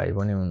भन्ने भाइ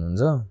पनि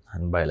हुनुहुन्छ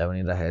अनि भाइलाई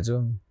पनि राखेको छु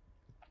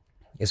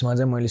यसमा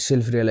चाहिँ मैले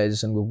सेल्फ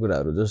रियलाइजेसनको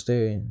कुराहरू जस्तै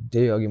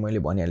त्यही अघि मैले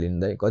भनिहालेँ नि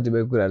दाइ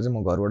कतिपय कुराहरू चाहिँ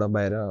म घरबाट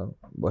बाहिर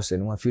बसेर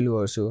म फिल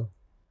गर्छु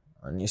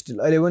अनि स्टिल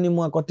अहिले पनि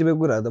म कतिपय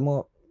कुराहरू त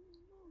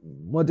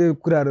म त्यो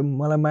कुराहरू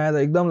मलाई माया त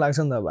एकदम लाग्छ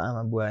नि त अब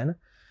आमा बुवा हैन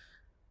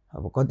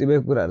अब कतिपय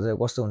कुराहरू चाहिँ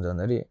कस्तो हुन्छ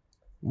भन्दाखेरि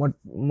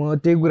म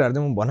त्यही कुराहरू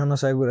चाहिँ म भन्न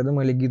नसकेको कुरा चाहिँ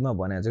मैले गीतमा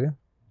भनेको छु क्या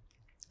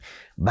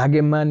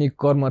भाग्यमा नि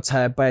कर्म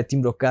छाया पाए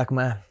तिम्रो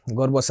काखमा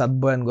गर्वसाथ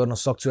बयान गर्न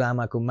सक्छु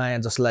आमाको माया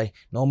जसलाई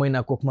 9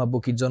 महिना कोखमा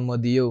बोकी जन्म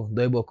दियो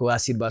दैवको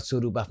आशीर्वाद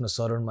स्वरूप आफ्नो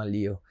शरणमा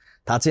लियो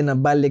थाहा छैन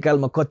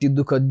बाल्यकालमा कति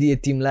दुःख दिए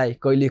तिमीलाई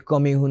कहिले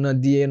कमी हुन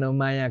दिएन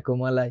मायाको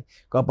मलाई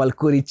कपाल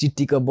कोरी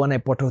चिट्टीको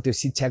बनाइ पठाउँथ्यो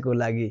शिक्षाको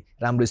लागि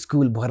राम्रो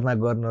स्कुल भर्ना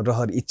गर्न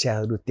रहर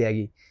इच्छाहरू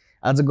त्यागी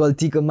आज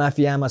गल्तीको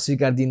माफी आमा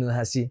स्वीकार दिनु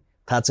हाँसी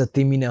थाहा छ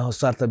तिमी नै हो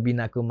स्वार्थ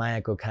बिनाको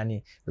मायाको खानी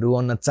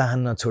रुवाउन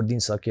चाहन्न छोडिदिन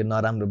सक्यो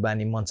नराम्रो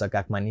बानी मञ्च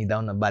काखमा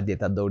निदाउन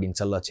बाध्यता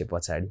दौडिन्छ लक्ष्य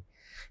पछाडि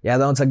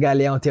याद आउँछ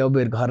गाली आउँथ्यो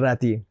अबेर घर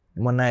राति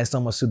म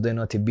नआएसम्म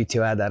सुत्दैनथ्यो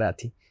बिथ्यो आधा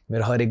राति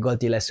मेरो हरेक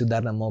गल्तीलाई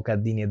सुधार्न मौका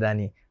दिने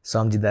दानी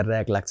सम्झिँदा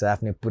राग लाग्छ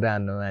आफ्नै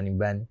पुरानो अनि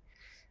बानी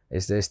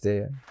यस्तै यस्तै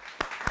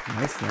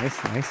नाइस नाइस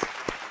नाइस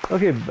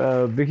ओके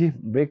बिकी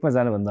ब्रेकमा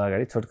जानुभन्दा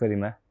अगाडि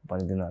छोटकरीमा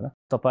भनिदिनु होला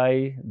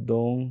तपाईँ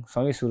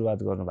दोङसँगै सुरुवात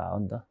गर्नुभयो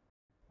नि त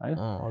हैन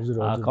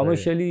हजुर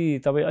कमर्सियली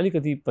तपाईँ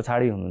अलिकति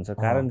पछाडि हुनुहुन्छ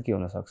कारण के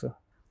हुनसक्छ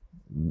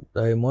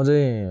दाइ म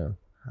चाहिँ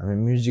हामी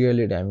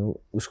म्युजिकलिटी हामी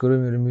उसको र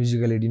मेरो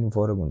म्युजिकलिटी नि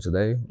फरक हुन्छ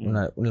दाइ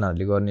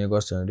उनीहरूले गर्ने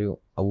गर्छ अरे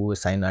अब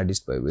साइन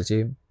आर्टिस्ट भएपछि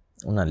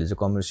उनीहरूले चाहिँ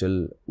कमर्सियल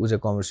चाहिँ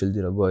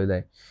कमर्सियलतिर गयो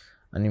दाइ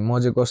अनि म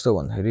चाहिँ कस्तो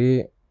भन्दाखेरि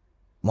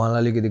मलाई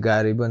अलिकति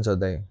गाह्रै पनि छ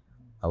दाइ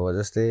अब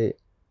जस्तै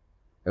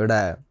एउटा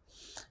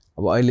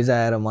अब अहिले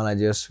चाहिँ आएर मलाई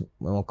जस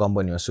म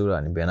कम्पनीमा सुरु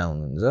अनि भेना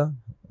हुनुहुन्छ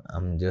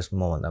हामी जस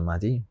मभन्दा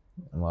माथि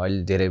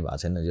अहिले धेरै भएको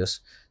छैन जस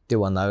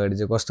त्योभन्दा अगाडि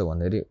चाहिँ कस्तो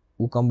भन्दाखेरि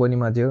ऊ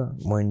कम्पनीमा थियो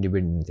म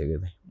इन्डिपेन्डेन्ट थिएँ क्या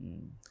दाइ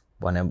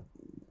भने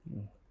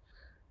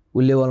ऊ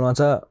लेभलमा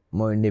छ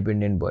म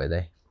इन्डिपेन्डेन्ट भयो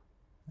दाइ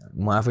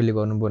म आफैले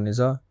गर्नुपर्ने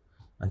छ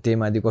अनि त्यही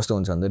माथि कस्तो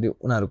हुन्छ भन्दाखेरि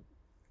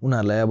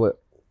उनीहरूलाई अब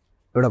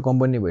एउटा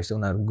कम्पनी भएपछि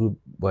उनीहरू ग्रुप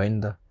भयो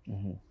नि त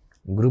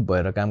ग्रुप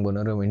भएर काम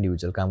गर्नु र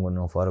इन्डिभिजुअल काम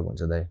गर्नुमा फरक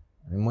हुन्छ दाइ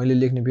अनि मैले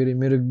लेख्ने फेरि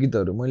मेरो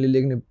गीतहरू मैले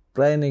लेख्ने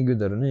प्राय नै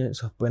गीतहरू नै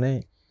सबै नै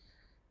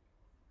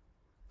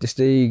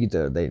त्यस्तै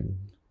गीतहरू दाइ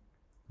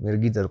मेरो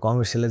गीतहरू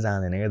कमर्सियलै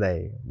जाँदैन क्या दाइ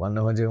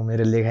भन्न खोजेको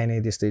मेरो लेखाइ नै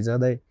त्यस्तै छ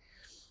दाइ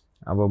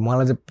अब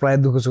मलाई चाहिँ प्रायः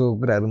दुःख सुखको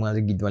कुराहरू मलाई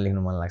चाहिँ गीतमा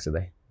लेख्नु मन लाग्छ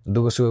दाइ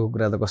दुःख सुखको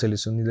कुरा त कसैले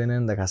सुनिँदैन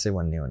नि त खासै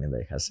भन्ने हो भने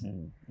दाइ खास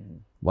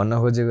भन्न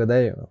खोजेको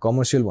दाइ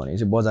कमर्सियल भनेको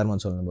चाहिँ बजारमा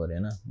चल्नु पऱ्यो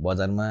होइन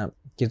बजारमा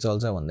के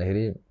चल्छ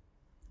भन्दाखेरि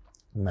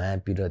माया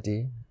पिरती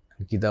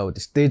गीत अब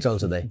त्यस्तै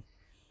चल्छ दाइ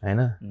होइन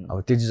अब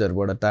त्यो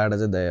चिजहरूबाट टाढा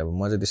चाहिँ दाइ अब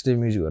म चाहिँ त्यस्तै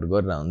म्युजिकहरू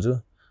गरेर हुन्छु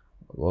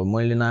अब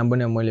मैले नाम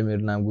पनि मैले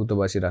मेरो नाम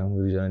गुप्तबासी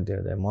राख्नु रिजन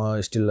थियो दाइ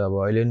म स्टिल अब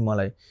अहिले पनि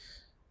मलाई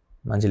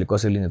मान्छेले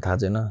कसरी लिन्छ थाहा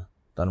छैन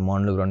तर म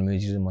अन्डरग्राउन्ड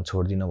म्युजिक चाहिँ म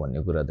छोड्दिनँ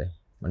भन्ने कुरा दाइ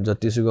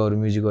जतिसुकै अरू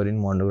म्युजिक गरिन्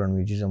म अन्डरग्राउन्ड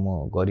म्युजिक चाहिँ म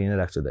गरि नै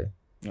राख्छु दाइ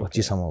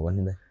पछिसम्म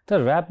पनि दाइ तर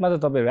ऱ्यापमा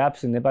त तपाईँ rap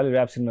scene Nepali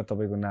rap cinema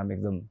तपाईँको नाम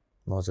एकदम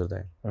हजुर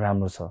दाइ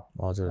राम्रो छ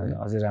हजुर दाइ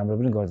अझै राम्रो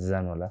पनि गर्दै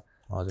जानु होला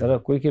हजुर तर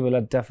कोही कोही बेला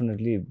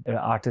डेफिनेटली एउटा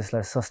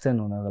आर्टिस्टलाई सस्टेन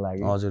हुनको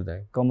लागि हजुर दाइ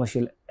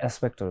कमर्सियल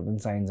एस्पेक्टहरू पनि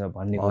चाहिन्छ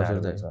भन्ने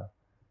कुराहरू छ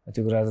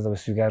त्यो कुरा चाहिँ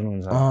तपाईँ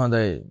स्वीकार्नुहुन्छ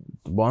दाइ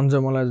भन्छ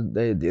मलाई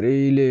दाइ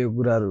धेरैले यो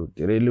कुराहरू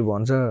धेरैले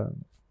भन्छ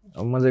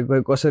अब म चाहिँ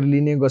खोइ कसरी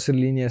लिने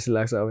जस्तो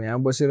लाग्छ अब यहाँ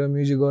बसेर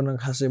म्युजिक गर्न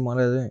खासै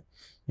मलाई चाहिँ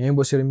यहीँ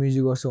बसेर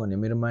म्युजिक गर्छु भन्ने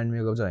मेरो माइन्ड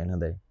मेकअप चाहिँ होइन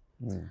दाइ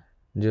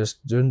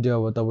जुन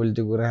त्यो अब तपाईँले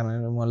त्यो कुरा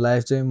म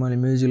लाइफ चाहिँ मैले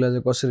म्युजिकलाई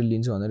चाहिँ कसरी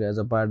लिन्छु भन्दाखेरि एज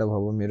अ पार्ट अफ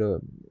अब मेरो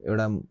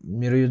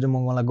यो चाहिँ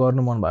मलाई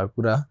गर्नु मन भएको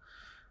कुरा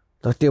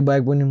तर त्यो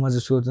बाहेक पनि म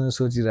चाहिँ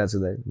सोचिरहेको छु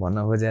दाइ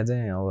भन्न खोजेको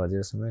चाहिँ अब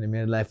जस मैले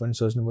मेरो लाइफ पनि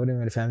सोच्नु पऱ्यो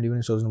मेरो फ्यामिली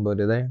पनि सोच्नु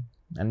पऱ्यो दाइ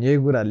अनि यही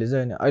कुराहरूले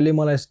चाहिँ अहिले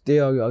मलाई त्यही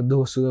अघि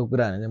दुःख सुखको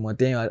कुराहरू चाहिँ म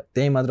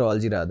त्यहीँ मात्र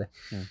अल्झिरहेको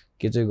दाइ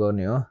के चाहिँ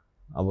गर्ने हो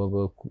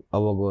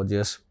अबको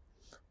जस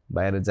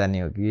बाहिर जाने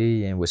हो कि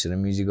यहीँ बसेर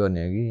म्युजिक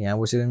गर्ने हो कि यहाँ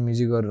बसेर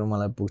म्युजिक गरेर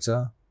मलाई पुग्छ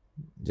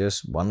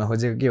जस भन्न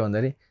खोजेको के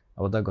भन्दाखेरि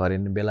अब त घर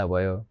हेर्ने बेला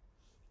भयो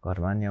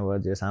घरमा नि अब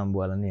जस आमा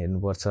बुवालाई नि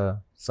हेर्नुपर्छ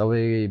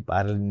सबै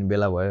पार लिने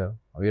बेला भयो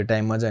अब यो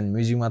टाइममा चाहिँ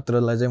म्युजिक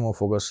मात्रलाई चाहिँ म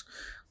फोकस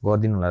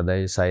गरिदिनु होला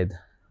दाइ सायद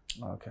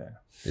ओके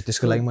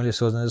त्यसको लागि मैले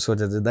सोचेको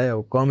चाहिँ दाइ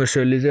अब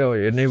कमर्सियली चाहिँ अब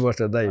हेर्नै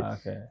पर्छ दाइ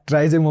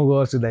ट्राई चाहिँ म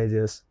गर्छु दाइ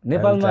जस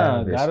नेपालमा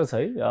गाह्रो छ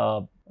है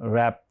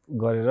ऱ्याप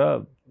गरेर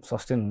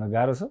सस्टेन हुन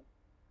गाह्रो छ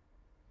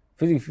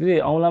फेरि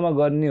औँलामा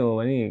गर्ने हो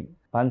भने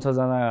 5-6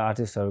 जना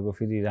आर्टिस्टहरूको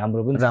फेरि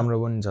राम्रो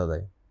पनि छ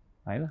दाइ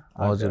हैन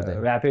हजुर दाइ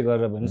ऱ्यापै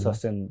गरेर पनि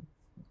सस्टेन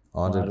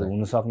हजुर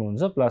हुन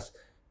सक्नुहुन्छ प्लस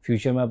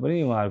फ्युचरमा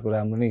पनि उहाँहरूको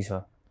राम्रो नै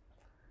छ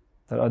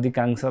तर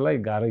अधिकांशलाई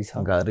गाह्रै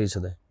छ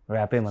दाइ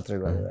ऱ्यापै मात्रै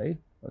गरेर है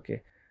ओके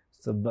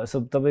सो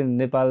तपाईँ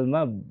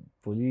नेपालमा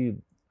भोलि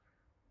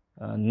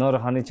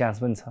नरहने चान्स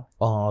पनि छ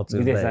हजुर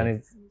विदेश जाने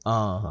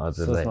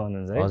हजुर सोचमा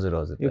हुनुहुन्छ है हजुर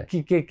हजुर यो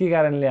के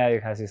कारणले आयो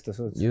खास यस्तो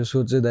सोच यो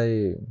सोच चाहिँ दाइ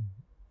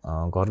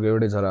घरको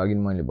एउटै छोरा अघि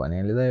मैले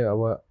भनिहालेँ दाइ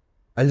अब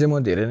अहिले चाहिँ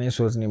म धेरै नै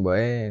सोच्ने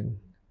भएँ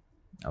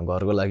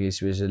घरको लागि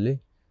स्पेसल्ली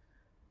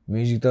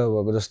म्युजिक त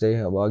अब जस्तै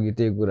अब अघि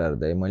त्यही कुराहरू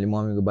दाइ मैले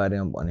मम्मीको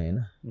बारेमा भने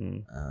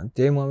होइन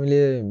त्यही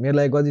मम्मीले मेरो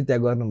लागि कति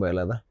त्याग गर्नुभयो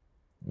होला त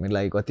मेरो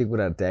लागि कति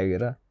कुराहरू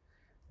त्यागेर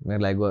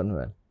मेरो लागि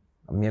गर्नुभयो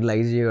मेरो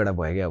लागि चाहिँ एउटा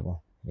भयो क्या अब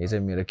यो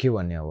चाहिँ मेरो के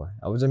भन्ने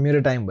अब चाहिँ मेरो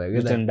टाइम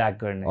भयो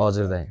क्या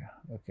हजुर दाइ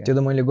त्यो त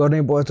मैले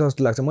गर्नै पर्छ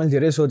जस्तो लाग्छ मैले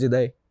धेरै सोचेँ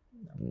दाइ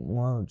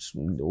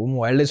म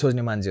वाइल्डै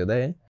सोच्ने मान्छे हो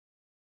दाइ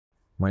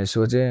मैले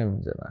सोचेँ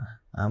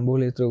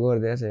आम्बोले यत्रो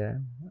गरिदिएछ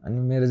अनि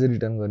मेरो चाहिँ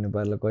रिटर्न गर्ने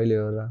पार्ला कहिले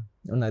हो र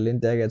उनीहरूले पनि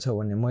त्यागेको छ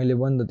भने मैले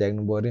पनि त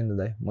त्याग्नु पऱ्यो नि त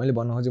दाइ मैले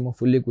भन्नु खोजेँ म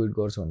फुल्ली क्विट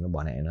गर्छु भनेर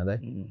भने होइन दाइ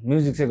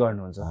म्युजिक चाहिँ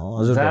गर्नुहुन्छ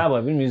हजुर जहाँ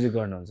भए पनि म्युजिक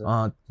गर्नुहुन्छ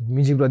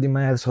म्युजिकप्रति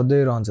माया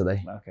सधैँ रहन्छ दाइ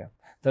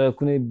तर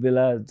कुनै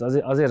बेला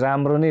अझै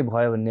राम्रो नै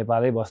भयो भने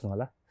नेपालै बस्नु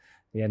होला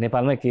या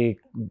नेपालमै केही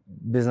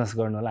बिजनेस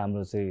गर्नु होला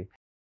हाम्रो चाहिँ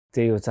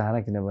त्यही हो चाहना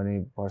किनभने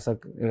भरसक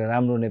एउटा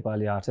राम्रो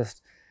नेपाली आर्टिस्ट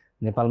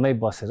नेपालमै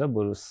बसेर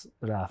बरु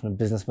र आफ्नो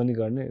बिजनेस पनि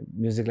गर्ने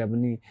म्युजिकलाई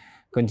पनि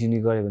कन्टिन्यू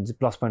गऱ्यो भने चाहिँ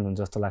प्लस पोइन्ट हुन्छ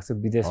जस्तो लाग्छ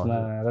विदेशमा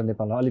र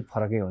नेपालमा अलिक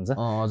फरकै हुन्छ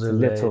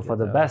let's hope for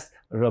the best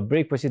र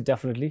ब्रेक पछि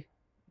डेफिनेटली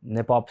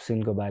नेपाप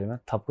सिनको बारेमा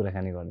थप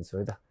कुराकानी गर्नेछु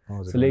है त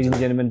so ladies and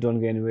gentlemen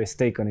don't go anywhere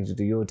stay connected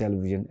to यो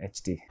television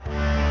HD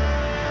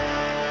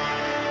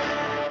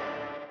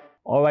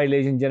Alright,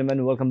 ladies and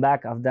gentlemen, welcome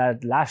back after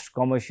that last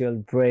commercial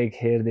break.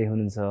 हेर्दै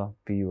हुनुहुन्छ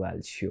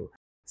PYL show.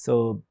 So,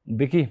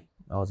 Bikey,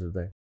 हजुर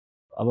दाइ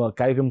अब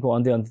कार्यक्रमको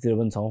अन्त्यतिर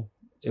पनि छौँ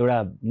एउटा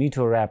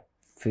मिठो ऱ्याप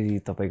फेरि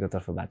तपाईँको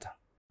तर्फबाट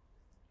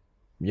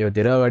यो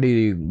धेरै अगाडि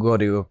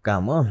गरेको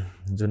काम हो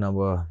जुन अब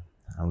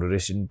हाम्रो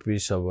रेस्ट इन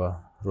पिस अब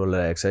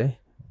रोलर एक्स है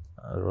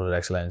रोलर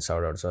एक्सलाई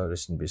साउड आउट छ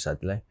रेस्ट इन पिस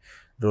साथीलाई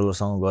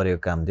रोलरसँग गरेको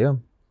काम थियो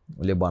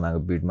उसले बनाएको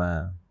बिटमा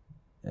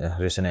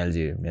रेसन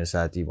एलजी मेरो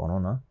साथी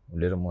भनौँ न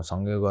उसले र म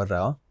सँगै गरेर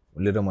हो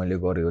उसले र मैले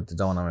गरेको त्यो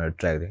जमानामा एउटा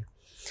ट्र्याक थियो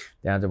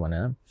त्यहाँ चाहिँ भने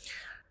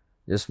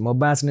यस म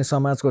बाँच्ने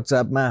समाजको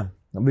चापमा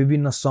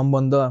विभिन्न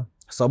सम्बन्ध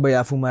सबै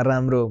आफूमा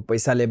राम्रो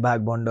पैसाले भाग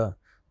भण्ड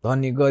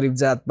धनी गरिब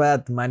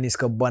जातपात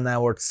मानिसको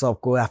बनावट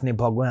सबको आफ्नै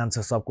भगवान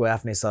छ सबको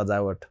आफ्नै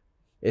सजावट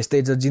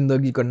यस्तै छ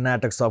जिन्दगीको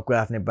नाटक सबको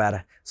आफ्नै पारा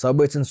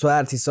सबै छन्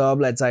स्वार्थी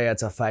सबलाई चाहिएको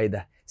छ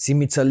फाइदा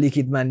सीमित छ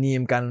लिखितमा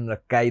नियम कानुन र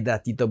कायदा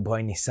ती त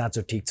भयो नि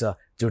साँचो ठिक छ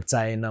झुट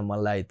चाहिएन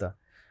मलाई त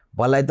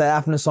भलाई त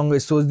आफ्नो सँगै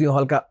सोच्दिउँ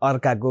हल्का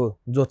अर्काको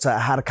जो छ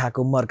हार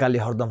खाएको मर्काले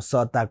हरदम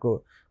सताको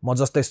म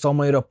जस्तै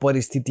समय र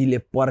परिस्थितिले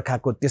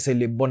पर्खाको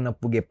त्यसैले बन्न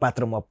पुगे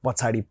पात्र म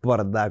पछाडि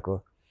पर्दाको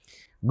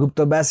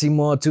गुप्तबासी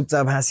म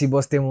चुपचाप हाँसी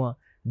बस्थेँ म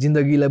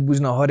जिन्दगीलाई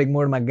बुझ्न हरेक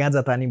मोडमा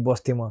गाँजा तानी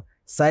बस्थेँ म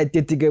सायद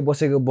त्यत्तिकै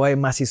बसेको भए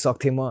मासी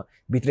सक्थेँ म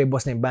भित्रै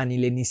बस्ने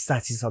बानीले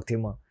निसासी सक्थेँ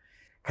म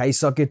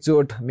खाइसके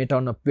चोट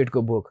मेटाउन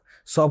पेटको भोक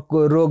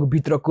सबको रोग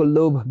भित्रको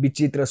लोभ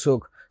विचित्र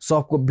शोक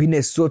सबको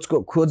भिन्नै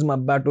सोचको खोजमा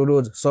बाटो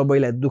रोज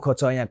सबैलाई दुःख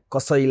छ यहाँ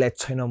कसैलाई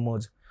छैन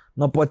मोज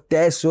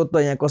नपत्याए सोच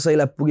त यहाँ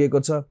कसैलाई पुगेको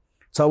छ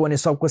भने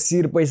सबको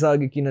शिर पैसा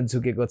अघि किन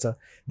झुकेको छ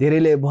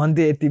धेरैले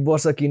भन्थे यति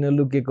वर्ष किन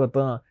लुकेको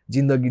त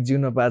जिन्दगी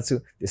जिउन पाछु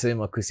त्यसै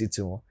म खुसी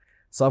छु म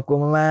सबको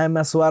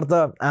मायामा स्वार्थ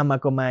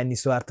आमाको माया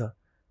निस्वार्थ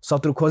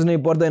शत्रु खोज्नै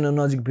पर्दैन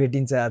नजिक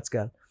भेटिन्छ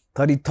आजकल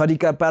थरी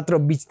थरीका पात्र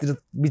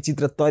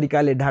विचित्र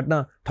तरिकाले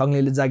ढाट्न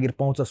ठग्नेले जागिर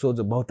पाउँछ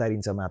सोझो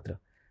भौतारिन्छ मात्र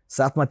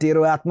साथमा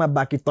तेरो आत्मा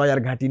बाँकी तयार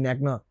घाँटी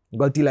न्याक्न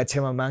गल्तीलाई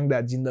क्षमा माग्दा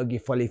जिन्दगी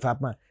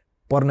फलिफापमा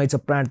पर्नै छ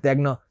प्राण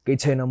त्याग्न केही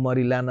छैन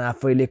मरिलान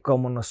आफैले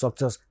कमाउन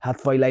सक्छस्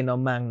हात फैलाई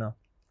नमाग्न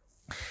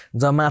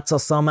जमात छ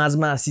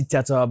समाजमा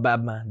शिक्षा छ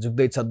अभावमा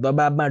झुक्दैछ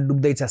दबाबमा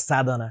डुब्दैछ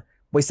साधना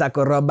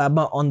पैसाको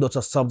रबाबमा अन्धो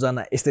छ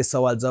सबजना यस्तै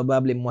सवाल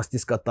जवाबले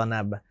मस्तिष्क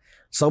तनावमा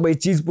सबै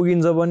चिज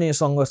पुगिन्छ भने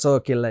सङ्घर्ष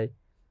केलाई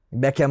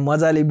व्याख्या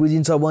मजाले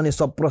बुझिन्छ भने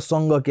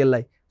सप्रसङ्ग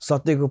केलाई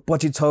सत्यको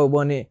पछि छ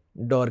भने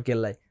डर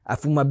केलाई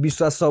आफूमा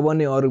विश्वास छ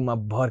भने अरूमा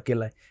भर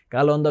केलाई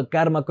कालो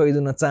अन्धकारमा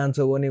कैदुन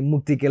चाहन्छौ भने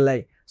मुक्ति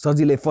केलाई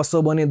सजिलै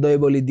फस्छौ भने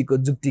दैवले दिएको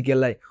जुक्ति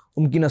केलाई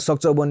उम्किन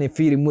सक्छौ भने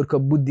फेरि मूर्ख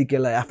बुद्धि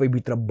केलाई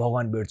आफैभित्र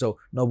भगवान भेट्छौ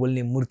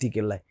नबोल्ने मूर्ति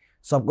केलाई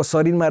सबको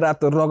शरीरमा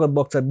रातो रगत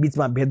बग्छ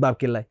बिचमा भेदभाव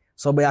केलाई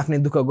सबै आफ्नै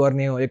दुःख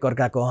गर्ने हो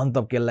एकअर्काको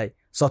हन्तव केलाई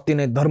सत्य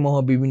नै धर्म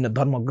हो विभिन्न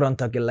धर्म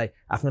ग्रन्थ केलाई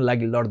आफ्नो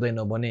लागि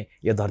लड्दैन भने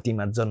यो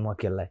धरतीमा जन्म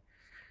केलाई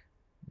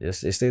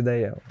यस्तै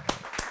दाइ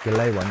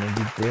केलाई भन्ने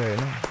गीत थियो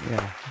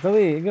होइन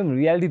तपाईँ एकदम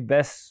रियालिटी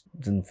बेस्ट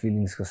जुन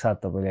फिलिङ्सको साथ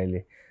तपाईँले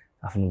अहिले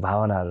आफ्नो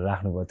भावनाहरू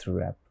राख्नुभयो थ्रु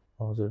ऱ्याप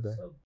हजुर दाइ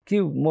के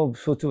म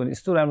सोच्छु भने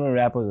यस्तो राम्रो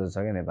ऱ्यापर्सहरू छ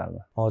क्या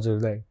नेपालमा हजुर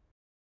दाइ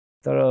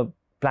तर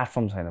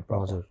प्लेटफर्म छैन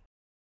हजुर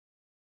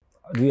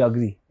डु यु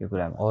एग्री यो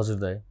कुरामा हजुर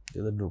दाइ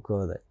त्यो त ढुक्क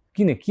हो दाइ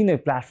किन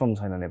प्लेटफर्म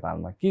छैन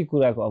नेपालमा के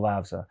कुराको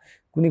अभाव छ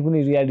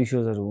कुनै रियालिटी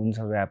सोजहरू हुन्छ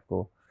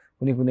ऱ्यापको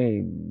कुनै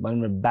भनौँ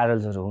न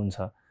ब्याटल्सहरू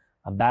हुन्छ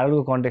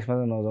ब्याटलको कन्टेक्समा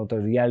त नजाउँ तर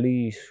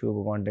रियालिटी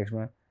सोको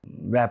कन्टेक्समा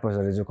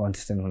ऱ्यापर्सहरू जो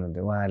कन्टेस्टेन्ट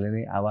हुनुहुन्थ्यो उहाँहरूले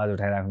नै आवाज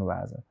उठाइराख्नु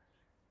भएको छ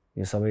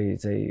यो सबै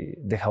चाहिँ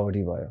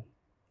देखावटी भयो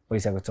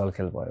पैसाको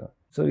चलखेल भयो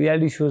सो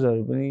रियालिटी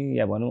सोजहरू पनि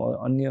या भनौँ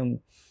अन्य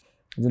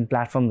जुन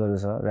प्लेटफर्महरू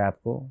छ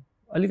ऱ्यापको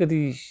अलिकति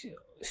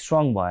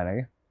स्ट्रङ भएन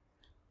क्या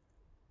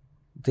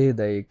त्यही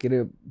दाइ के अरे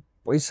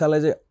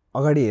पैसालाई चाहिँ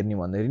अगाडि हेर्ने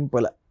भन्दाखेरि नि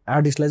पहिला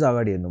आर्टिस्टलाई चाहिँ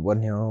अगाडि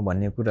हेर्नुपर्ने हो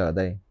भन्ने कुरा हो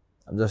दाइ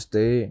अब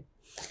जस्तै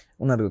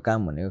उनीहरूको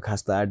काम भनेको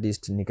खास त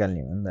आर्टिस्ट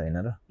निकाल्ने हो नि त होइन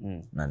र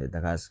उनीहरूले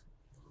त खास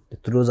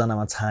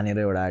त्यत्रोजनामा छानेर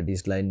एउटा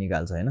आर्टिस्टलाई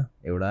निकाल्छ होइन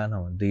एउटा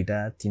नभए 2टा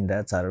 3टा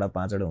 4टा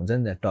 5वटा हुन्छ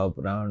नि त टप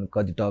राउन्ड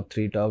कति टप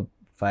 3 टप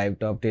 5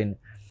 टप 10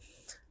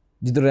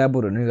 जित्रो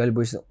ऱ्यापरहरू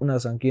निकालेपछि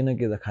उनीहरूसँग केही न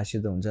केही त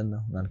खासियत हुन्छ नि त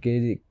उनीहरू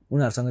केही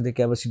उनीहरूसँग त्यो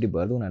क्यापासिटी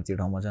भएर त उनीहरू त्यो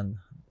ठाउँमा छ नि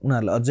त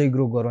उनीहरूलाई अझै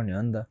ग्रो गराउने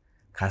हो नि त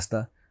खास त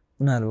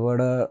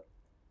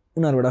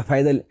उनीहरूबाट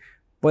फाइदा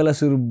पहिला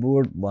सुरु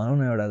बोट भनौँ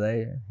न एउटा दाइ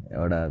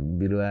एउटा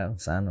बिरुवा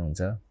सानो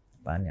हुन्छ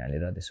पानी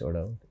हालेर त्यसबाट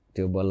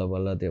त्यो बल्ल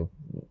बल्ल त्यो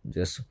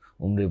जस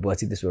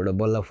उम्रेपछि त्यसबाट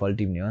बल्ल फल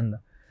टिप्ने हो नि त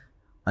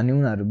अनि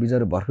उनीहरू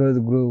बिचरा भर्खर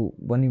ग्रो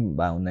पनि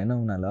भए हुँदैन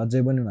उनीहरूलाई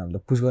अझै पनि उनीहरूले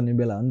पुस गर्ने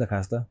बेला हो नि त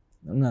खास त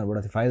उनीहरूबाट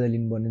त्यो फाइदा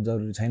लिनुपर्ने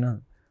जरुरी छैन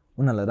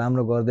उनीहरूलाई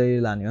राम्रो गर्दै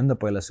लाने हो नि त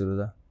पहिला सुरु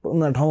त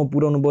उनीहरू ठाउँमा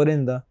पुर्याउनु पऱ्यो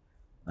नि त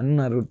अनि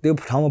उनीहरू त्यो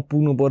ठाउँमा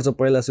पुग्नुपर्छ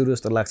पहिला सुरु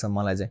जस्तो लाग्छ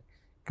मलाई चाहिँ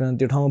किनभने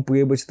त्यो ठाउँमा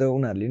पुगेपछि त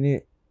उनीहरूले नि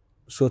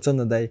सोध्छ नि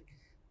त दाइ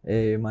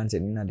ए मान्छे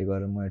यिनीहरूले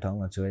गरेर म यो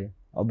ठाउँमा छु है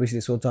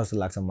अभियसली सोध्छ जस्तो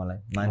लाग्छ मलाई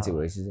मान्छे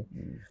भएपछि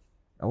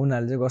चाहिँ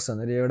उनीहरूले चाहिँ कस्तो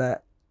भन्दाखेरि एउटा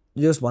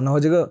जस भन्न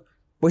खोजेको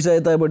पैसा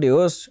यतापट्टि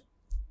होस्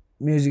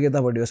म्युजिक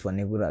यतापट्टि होस्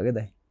भन्ने कुरा हो क्या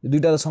दाइ यो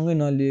दुइटालाई सँगै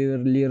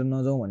लिएर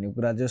नजाउँ भन्ने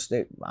कुरा जस्तै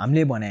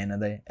हामीले भने होइन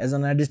दाइ एज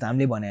एन आर्टिस्ट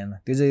हामीले भने होइन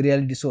त्यो चाहिँ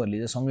रियालिटी सोहरूले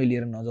चाहिँ सँगै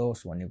लिएर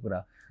नजाओस् भन्ने कुरा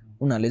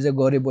उनीहरूले चाहिँ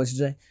गरेपछि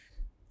चाहिँ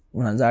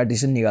उनीहरूले चाहिँ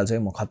आर्टिस्टै निकाल्छ है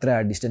म खतरा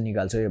आर्टिस्टै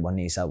निकाल्छु है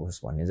भन्ने हिसाब होस्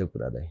भन्ने चाहिँ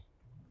कुरा दाइ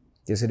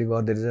त्यसरी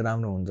गर्दाखेरि चाहिँ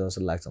राम्रो हुन्छ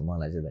जस्तो लाग्छ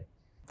मलाई चाहिँ दाइ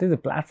त्यही त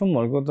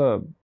प्लेटफर्महरूको त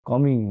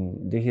कमी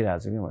देखिरहेको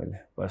छु कि मैले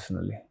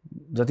पर्सनली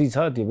जति छ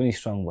त्यो पनि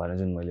स्ट्रङ भएर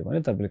जुन मैले भने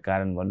तपाईँले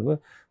कारण भन्नुभयो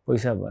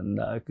पैसा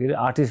भन्दा के अरे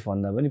आर्टिस्ट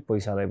भन्दा पनि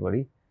पैसालाई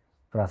बढी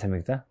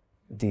प्राथमिकता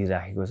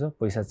दिइराखेको छ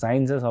पैसा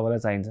चाहिन्छ सबैलाई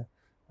चाहिन्छ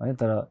होइन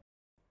तर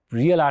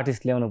रियल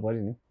आर्टिस्ट ल्याउनु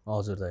पऱ्यो नि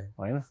हजुर दाइ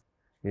होइन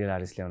रियल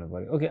आर्टिस्ट ल्याउनु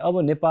पऱ्यो ओके अब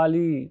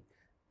नेपाली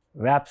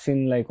ऱ्याप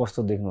सिनलाई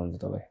कस्तो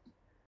देख्नुहुन्छ तपाईँ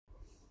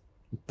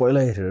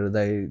पहिला हेरेर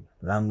दाइ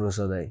राम्रो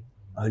छ दाइ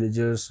अहिले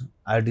जस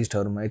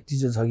आर्टिस्टहरूमा यति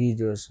चाहिँ छ कि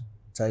जस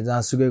चाहे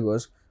जहाँसुकै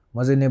होस्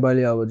म चाहिँ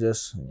नेपाली अब जस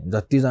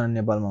जतिजना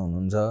नेपालमा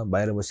हुनुहुन्छ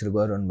बाहिर बसेर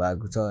गरिरहनु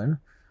भएको छ होइन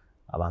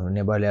अब हाम्रो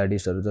नेपाली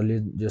आर्टिस्टहरू जसले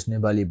जस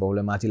नेपाली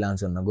हिपहपलाई माथि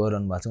लान्छ भनेर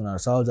गरिरहनु भएको छ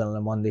उनीहरू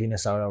सबजनालाई मनदेखि नै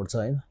साउट आउट छ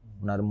होइन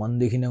उनीहरू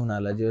मनदेखि नै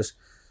उनीहरूलाई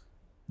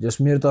जस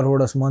मेरो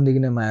तर्फबाट मनदेखि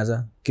नै माया छ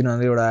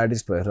किनभने एउटा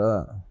आर्टिस्ट भएर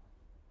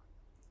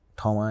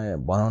ठाउँमा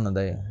भनौँ न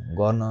दाइ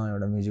गर्न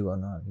एउटा म्युजिक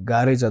गर्न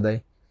गाह्रै छ दाइ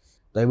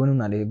तै पनि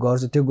उनीहरूले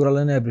गर्छ त्यो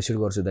कुरालाई नै एप्रिसिएट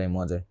गर्छु दाइ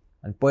म चाहिँ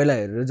अनि पहिला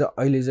हेरेर चाहिँ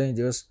अहिले चाहिँ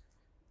जस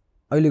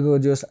अहिलेको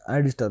जस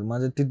आर्टिस्टहरूमा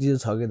चाहिँ त्यति चाहिँ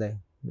छ कि दाइ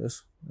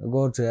जस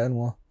गर्छु यार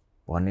म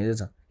भन्ने चाहिँ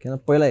छ किन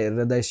पहिला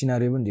हेरेर दाइ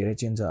सिनारी पनि धेरै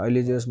चेन्ज छ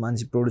अहिले जस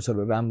मान्छे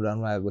प्रड्युसरहरू राम्रो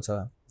राम्रो आएको छ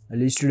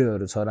अहिले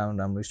स्टुडियोहरू छ राम्रो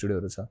राम्रो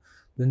स्टुडियोहरू छ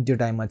जुन त्यो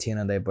टाइममा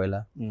थिएन दाइ पहिला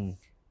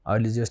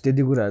अहिले जस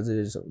त्यति कुराहरू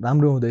चाहिँ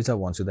राम्रो हुँदैछ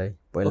भन्छु दाइ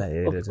पहिला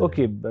हेरेर चाहिँ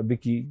ओके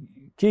बिकी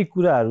केही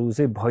कुराहरू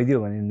चाहिँ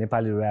भइदियो भने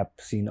नेपाली ऱ्याप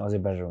सिन अझै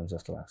बेटर हुन्छ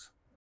जस्तो लाग्छ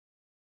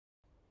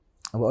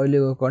अब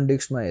अहिलेको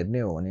कन्टेक्स्टमा हेर्ने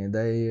हो भने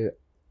दाइ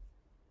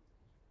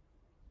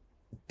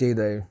त्यही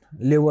दाइ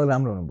लेभल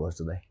राम्रो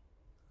हुनुपर्छ दाइ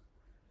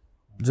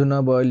जुन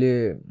अब अहिले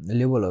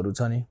लेभलहरू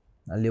छ नि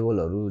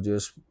लेभलहरू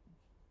जस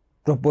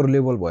प्रपर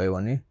लेभल भयो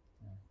भने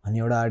अनि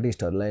एउटा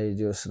आर्टिस्टहरूलाई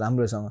जस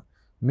राम्रोसँग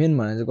मेन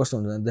भने चाहिँ कस्तो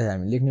हुन्छ भने दाइ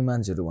हामी लेख्ने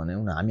मान्छेहरू भने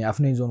हामी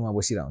आफ्नै जोनमा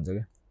बसिरहेको हुन्छ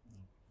क्या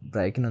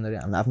प्रायः किन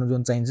भन्दाखेरि हामीलाई आफ्नो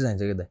जोन चाहिन्छ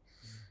क्या दाइ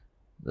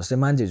जस्तै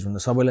मान्छेहरू हुन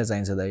सबैलाई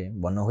चाहिन्छ दाइ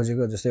भन्न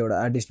खोजेको जस्तै एउटा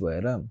आर्टिस्ट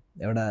भएर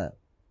एउटा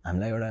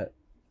हामीलाई एउटा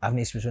आफ्नो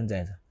एक्सप्रेसन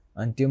चाहिन्छ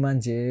अनि त्यो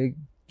मान्छे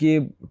के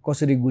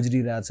कसरी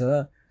गुज्रिरहेछ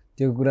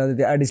त्यो कुरा चाहिँ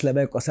त्यो आर्टिस्टलाई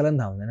बाहेक कसैलाई पनि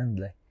थाहा हुँदैन नि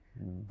दाइ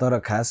तर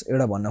खास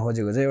एउटा भन्न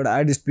खोजेको चाहिँ एउटा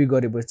आर्टिस्ट पिक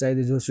गरेपछि चाहिँ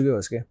त्यो जोसुकै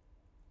होस् क्या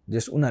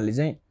जस उनीहरूले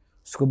चाहिँ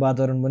उसको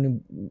वातावरण पनि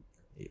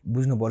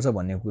बुझ्नुपर्छ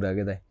भन्ने कुरा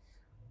क्या दाइ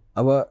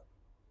अब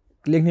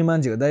लेख्ने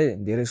मान्छे हो दाइ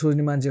धेरै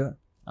सोच्ने मान्छे हो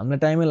हामीलाई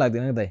टाइमै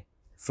लाग्दैन क्या दाइ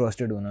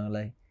फ्रस्ट्रेट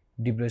हुनलाई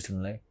डिप्रेस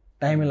हुनलाई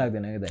टाइमै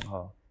लाग्दैन क्या दाइ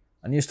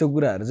अनि यस्तो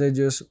कुराहरू चाहिँ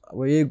जस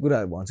अब यही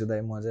कुराहरू भन्छु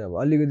दाइ म चाहिँ अब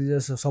अलिकति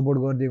जस सपोर्ट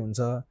गर्दै हुन्छ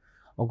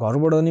अब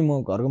घरबाट नि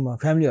म घरको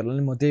फ्यामिलीहरूलाई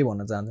नि म त्यही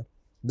भन्न चाहन्छु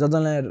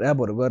जसजनाले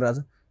ऱ्यापहरू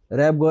गरिरहेको छ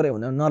ऱ्याप गऱ्यो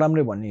भने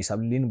नराम्रै भन्ने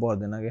हिसाबले लिनु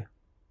पर्दैन क्या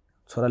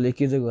छोराले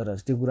के चाहिँ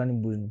गरिरहेको छ त्यो कुरा नि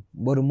बुझ्नु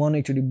बरु मन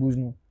एकचोटि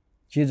बुझ्नु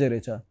के चाहिँ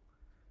रहेछ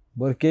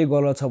बरु केही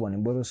गलत छ भने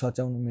बरु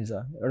सच्याउनु मिल्छ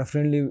एउटा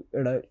फ्रेन्डली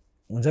एउटा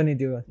हुन्छ नि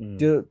त्यो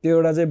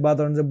एउटा चाहिँ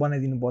वातावरण चाहिँ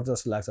बनाइदिनु पर्छ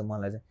जस्तो लाग्छ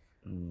मलाई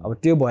चाहिँ अब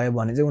त्यो भयो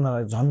भने चाहिँ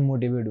उनीहरूलाई झन्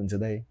मोटिभेट हुन्छ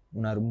दाइ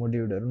उनीहरू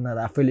मोटिभेटहरू उनीहरू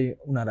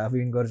आफै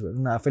इन्करेज भएर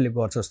उनीहरू आफैले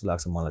गर्छ जस्तो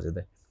लाग्छ मलाई चाहिँ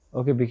दाइ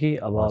ओके बिकी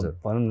अब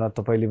भनौँ न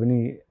तपाईँले पनि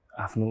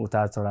आफ्नो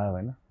उतार चढाव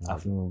होइन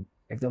आफ्नो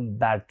एकदम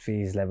ब्याड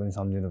फेजलाई पनि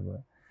सम्झिनु भयो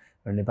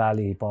र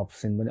नेपाली हिपहप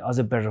सिन पनि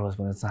अझै बेटर होस्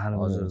भनेर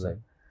चाहनुहुन्छ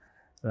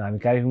र हामी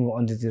कार्यक्रमको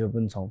अन्त्यतिर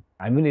पनि छौँ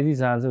हामी पनि यति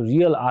चाहन्छौँ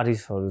रियल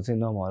आर्टिस्टहरू चाहिँ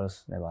नमरोस्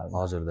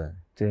नेपालमा हजुर दाइ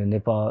त्यो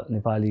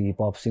नेपाली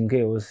हिपहप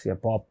सिनकै होस् या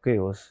पपकै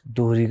होस्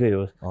दोहोरीकै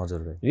होस् हजुर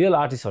दाइ रियल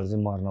आर्टिस्टहरू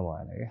चाहिँ मर्न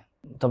भएन क्या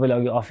तपाईँले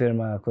अघि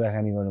अफेयरमा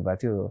कुराकानी गर्नुभएको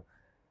थियो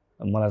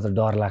मलाई त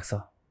डर लाग्छ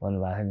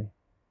भन्नुभएको थियो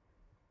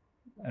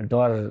नि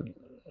डर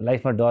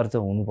लाइफमा डर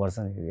चाहिँ हुनुपर्छ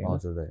नि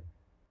हजुर दाइ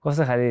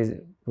कस्तो खाले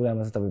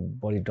कुरामा चाहिँ तपाईँ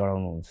बढी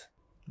डराउनुहुन्छ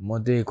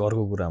म त्यही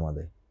घरको कुरामा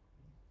दाइ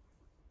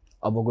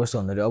अब कस्तो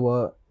भन्दाखेरि अब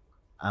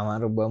आमा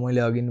र बुवा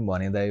मैले अघि नि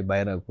भने दाइ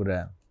बाहिरको कुरा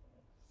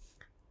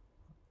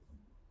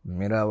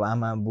मेरो अब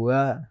आमा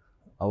बुवा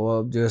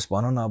अब जस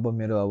भनौँ न अब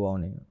मेरो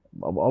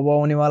अब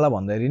आउनेवाला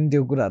भन्दाखेरि नि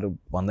त्यो कुराहरू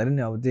भन्दाखेरि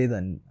नि अब त्यही त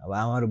नि अब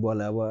आमा र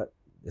बुवालाई अब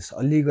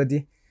अलिकति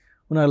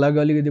उनीहरूको लागि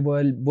अलिकति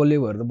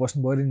बोल्यो भएर त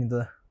बस्नु पऱ्यो नि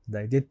त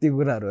दाइ त्यति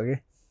कुराहरू हो कि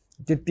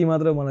त्यति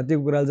मात्र मलाई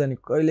त्यो कुराले चाहिँ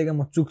कहिलेकाहीँ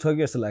म चुक्छ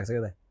कि जस्तो लाग्छ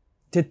क्या दाइ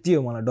त्यति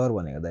हो मलाई डर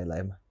भनेको दाइ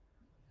लाइफमा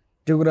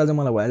त्यो कुरा चाहिँ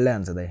मलाई भइहाल्दै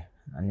हान्छ दाइ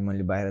अनि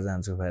मैले बाहिर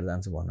जान्छु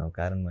भन्नुको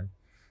कारण मैले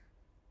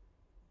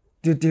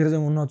त्यतिखेर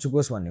चाहिँ म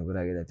नचुकोस् भन्ने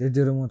कुरा कि दाइ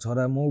त्यतिखेर म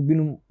छोरा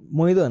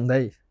मै त हो नि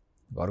दाइ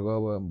घरको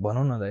अब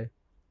भनौँ न दाइ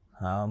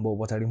बाउ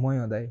पछाडि मै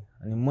हो दाइ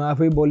अनि म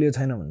आफै बलियो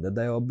छैन भने त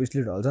दाइ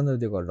अभियसली ढल्छ नि त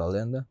त्यो घर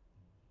ढल्दैन त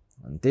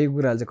अनि त्यही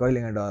कुराले चाहिँ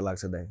कहिलेकाहीँ डर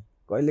लाग्छ दाइ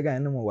कहिलेकाहीँ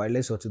होइन म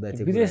वाइल्डै सोच्छु दाइ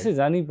विदेश चाहिँ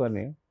जानै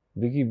पर्ने हो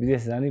बिकी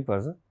विदेश जानै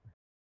पर्छ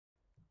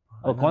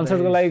अब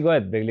कन्सर्टको लागि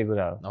गयो बेग्लै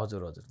कुरा हो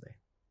हजुर दाइ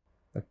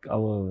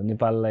अब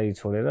नेपाललाई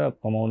छोडेर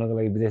कमाउनको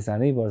लागि विदेश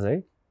जानै पर्छ है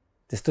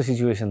त्यस्तो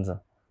सिचुएसन छ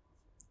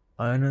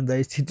होइन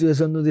दाइ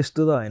सिचुएसन त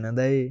त्यस्तो त होइन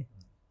दाइ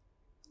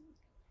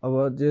अब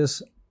जस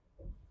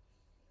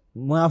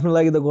म आफ्नो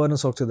लागि त गर्न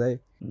सक्छु दाइ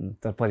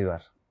तर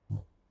परिवार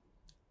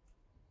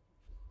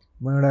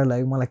म एउटा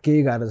लागि मलाई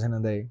केही गाह्रो छैन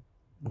दाइ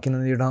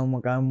किनभने यो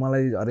ठाउँमा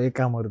मलाई हरेक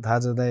कामहरू थाहा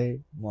छ दाइ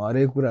म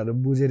हरेक कुराहरू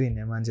बुझेर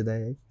हिँड्ने मान्छे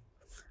दाइ है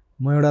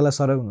म एउटालाई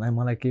सरक हुनलाई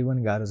मलाई केही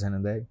पनि गाह्रो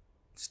छैन दाइ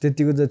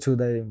त्यतिको चाहिँ छु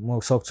दाइ म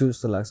सक्छु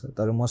जस्तो लाग्छ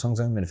तर म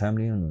सँगसँगै मेरो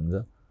फ्यामिली हुनुहुन्छ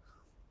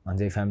अनि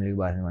चाहिँ फ्यामिलीको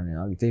बारेमा भने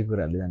अघि त्यही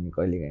कुराहरूले जाने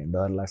कहिलेकाहीँ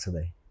डर लाग्छ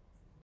दाइ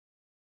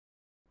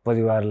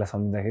परिवारलाई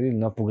सम्झिँदाखेरि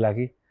नपुग्ला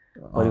कि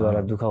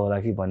परिवारलाई दुःख होला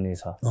कि भन्ने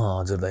छ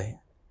हजुर दाइ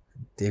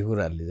त्यही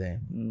कुराहरूले चाहिँ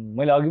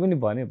मैले अघि पनि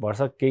भने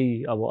भर्सक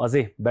केही अब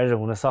अझै बेटर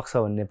हुन सक्छ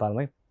भने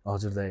नेपालमै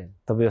हजुर दाइ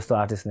तपाईँ जस्तो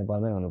आर्टिस्ट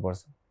नेपालमै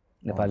हुनुपर्छ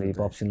नेपाली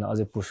हिपहप सिनलाई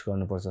अझै पुस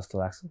गर्नुपर्छ जस्तो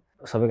लाग्छ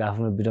सबैको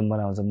आफ्नो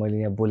विडम्बना हुन्छ मैले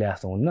यहाँ बोले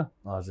जस्तो हुन्न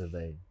हजुर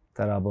दाइ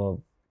तर अब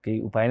केही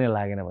उपाय नै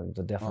लागेन भने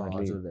त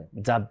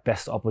डेफिनेटली जहाँ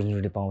बेस्ट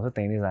अपर्च्युनिटी पाउँछ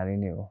त्यहीँ नै जाने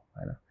नै हो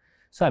होइन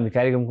सो हामी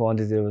कार्यक्रमको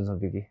अन्त्यतिर पनि छौँ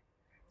कि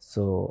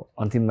सो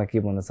अन्तिममा के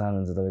भन्न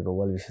चाहनुहुन्छ तपाईँको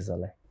वेल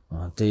विशेसहरूलाई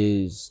त्यही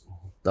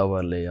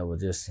तपाईँहरूले अब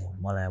जस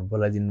मलाई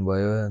बोलाइदिनु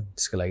भयो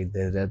त्यसको लागि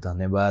धेरै धेरै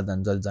धन्यवाद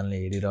अनि जतिजनाले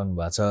हेरिरहनु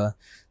भएको छ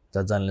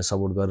जतिजनाले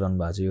सपोर्ट गरिरहनु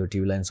भएको छ यो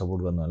टिभीलाई पनि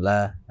सपोर्ट गर्नु होला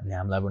अनि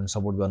हामीलाई पनि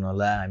सपोर्ट गर्नु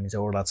होला हामी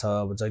चाहिँ एउटा छ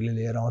अब जहिले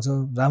लिएर आउँछौँ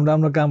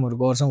राम्रो कामहरू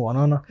गर्छौँ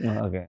भनौँ न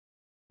ओके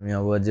हामी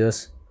अब जस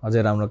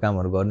अझै राम्रो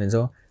कामहरू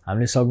गर्नेछौँ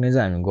हामीले सक्ने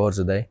चाहिँ हामी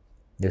गर्छु दाइ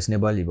जस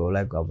नेपाली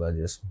हिपहपलाई अब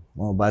जस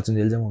म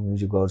बाँचुन्जेल चाहिँ म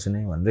म्युजिक गर्छु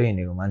नै भनेर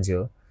हिँडेको मान्छे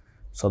हो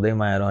सधैँ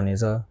माया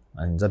रहनेछ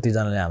अनि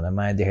जतिजनाले हामीलाई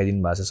माया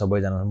देखाइदिनु भएको छ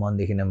सबैजनालाई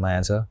मनदेखि नै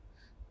माया छ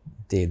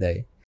त्यही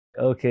दाइ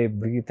ओके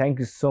बिकी थ्याङ्क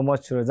यू सो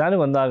मच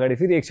जानुभन्दा अगाडि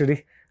फेरि एकचोटि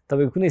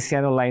तपाईँको कुनै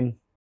सानो लाइन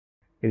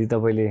यदि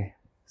तपाईँले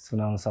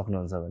सुनाउन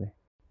सक्नुहुन्छ भने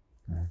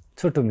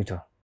छोटो मिठो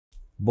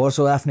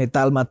वर्षौँ आफ्नै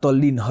तालमा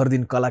तल्लिन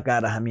हरदिन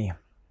कलाकार हामी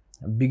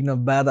विघ्न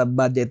बाधा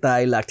बाध्यता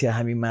आइलाग्थ्यो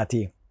हामी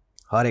माथि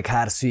हरेक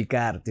हार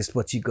स्वीकार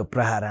त्यसपछिको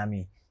प्रहार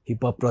हामी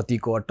हिपहप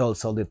प्रतिको अटल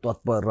सधैँ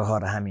तत्पर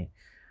रहर हामी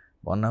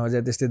भन्न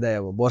खोजे त्यस्तै दाइ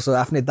अब वर्षौँ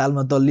आफ्नै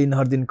तालमा तल्लिन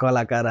हरदिन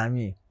कलाकार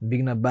हामी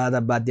विघ्न बाधा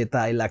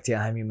बाध्यता आइलाग्थ्यो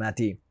हामी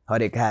माथि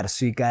हरेक हार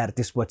स्वीकार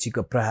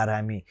त्यसपछिको प्रहार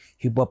हामी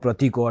हिपहप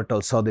प्रतिको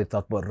अटल सधैँ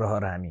तत्पर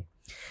रहर हामी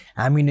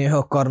नै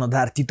हो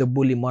कर्णधार तितो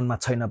बोली मनमा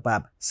छैन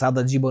पाप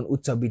सादा जीवन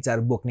उच्च विचार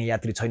बोक्ने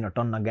यात्री छैन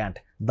टन्न गाँठ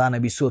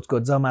दानवी सोचको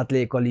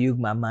जमातले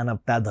कलियुगमा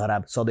मानवता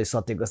धराप सधैँ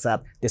सत्यको साथ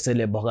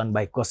त्यसैले भगवान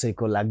भाइ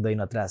कसैको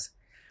लाग्दैन त्रास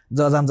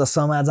जजान्छ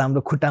समाज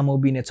हाम्रो खुट्टामा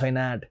उभिने छैन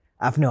आँट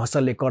आफ्नै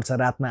हसलले कर्छ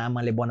रातमा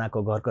आमाले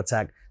बनाएको घरको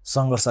चाक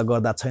सङ्घर्ष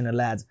गर्दा छैन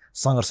लाज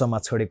सङ्घर्षमा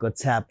छोडेको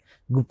छाप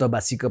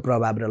गुप्तबासीको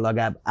प्रभाव र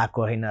लगाव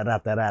आएको होइन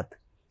रातारात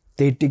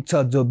त्यही टिक्छ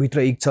जो भित्र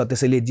इक्छ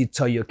त्यसैले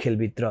जित्छ यो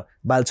खेलभित्र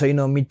बाल छैन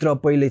मित्र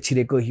पहिले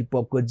छिरेको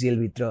हिपहपको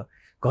जेलभित्र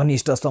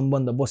घनिष्ठ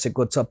सम्बन्ध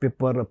बसेको छ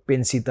पेपर र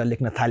पेनसित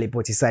लेख्न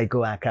थालेपछि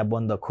साईको आँखा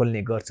बन्द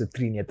खोल्ने गर्छु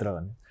त्रिनेत्र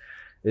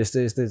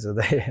यस्तै छ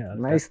दाइ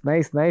nice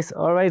nice nice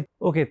all right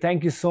okay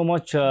thank you so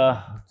much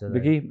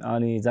बिकी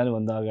अनि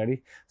जानुभन्दा अगाडि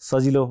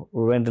सजिलो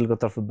रेन्टलको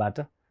तर्फबाट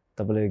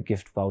तपाईँले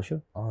गिफ्ट पाउँछु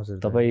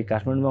तपाईँ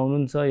काठमाडौँमा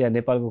हुनुहुन्छ या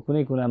नेपालको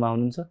कुनै कुनामा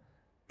हुनुहुन्छ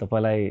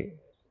तपाईँलाई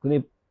कुनै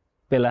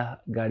बेला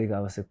गाडीको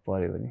आवश्यक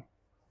पऱ्यो भने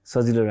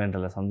सजिलो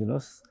रेन्टललाई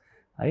सम्झिनुहोस्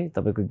है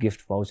तपाईँको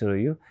गिफ्ट पाउँछ र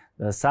यो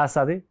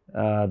साथसाथै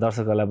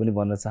दर्शकहरूलाई पनि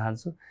भन्न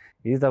चाहन्छु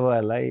यदि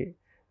तपाईँहरूलाई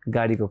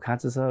गाडीको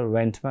खाँचो छ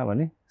रेन्टमा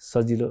भने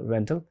सजिलो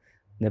रेन्टल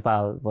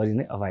नेपालभरि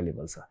नै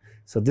अभाइलेबल छ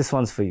so this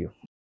once for you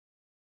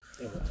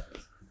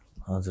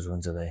हजुर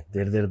हुन्छ दाइ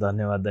धेरै धेरै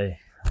धन्यवाद दाइ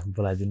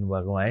बोलाइदिनु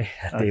भएको है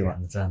त्यही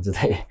भन्न चाहन्छु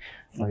दाइ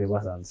ओके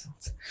बस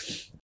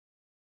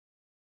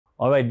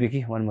अलराइट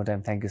बिकी one more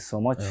time thank you so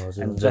much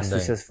and best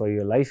wishes for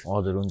your life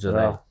हजुर हुन्छ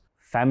दाइ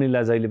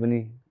फ्यामिलीलाई जहिले पनि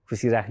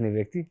खुसी राख्ने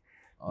व्यक्ति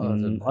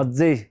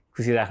अझै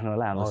खुसी राख्नु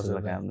होला हाम्रो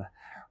शुभकामना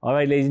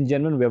all right ladies and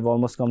gentlemen we have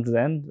almost come to the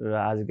and र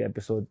आजको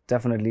एपिसोड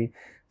डेफिनेटली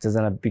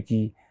जसजना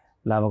बिकी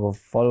लामाको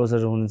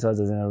फलोवर्सहरू हुनुहुन्छ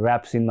जसजना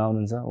ऱ्याप सिनमा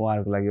हुनुहुन्छ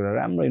उहाँहरूको लागि एउटा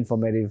राम्रो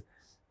इन्फर्मेटिभ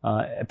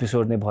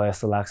एपिसोड नै भयो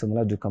जस्तो लाग्छ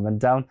मलाई do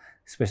comment down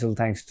special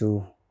thanks to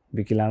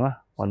बिकी लामा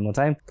one more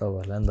time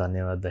तपाईँहरूलाई पनि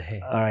धन्यवाद दाइ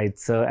alright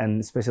so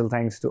and special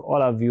thanks to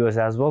all our viewers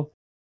as well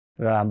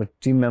र हाम्रो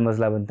टिम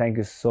मेम्बर्सलाई पनि thank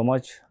you so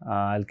much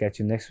I'll catch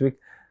you next week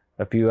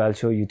र PYL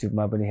show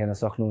युट्युबमा पनि हेर्न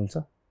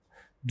सक्नुहुन्छ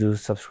do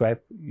subscribe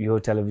Yoho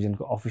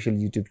Televisionको official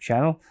YouTube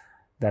channel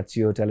that's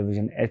Yoho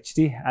Television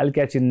HD I'll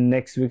catch you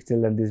next week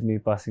till then this is me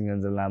Pasang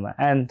Yonzon Lama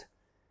and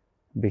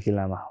Bikey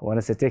Lama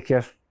wanna say take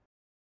care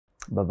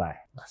bye bye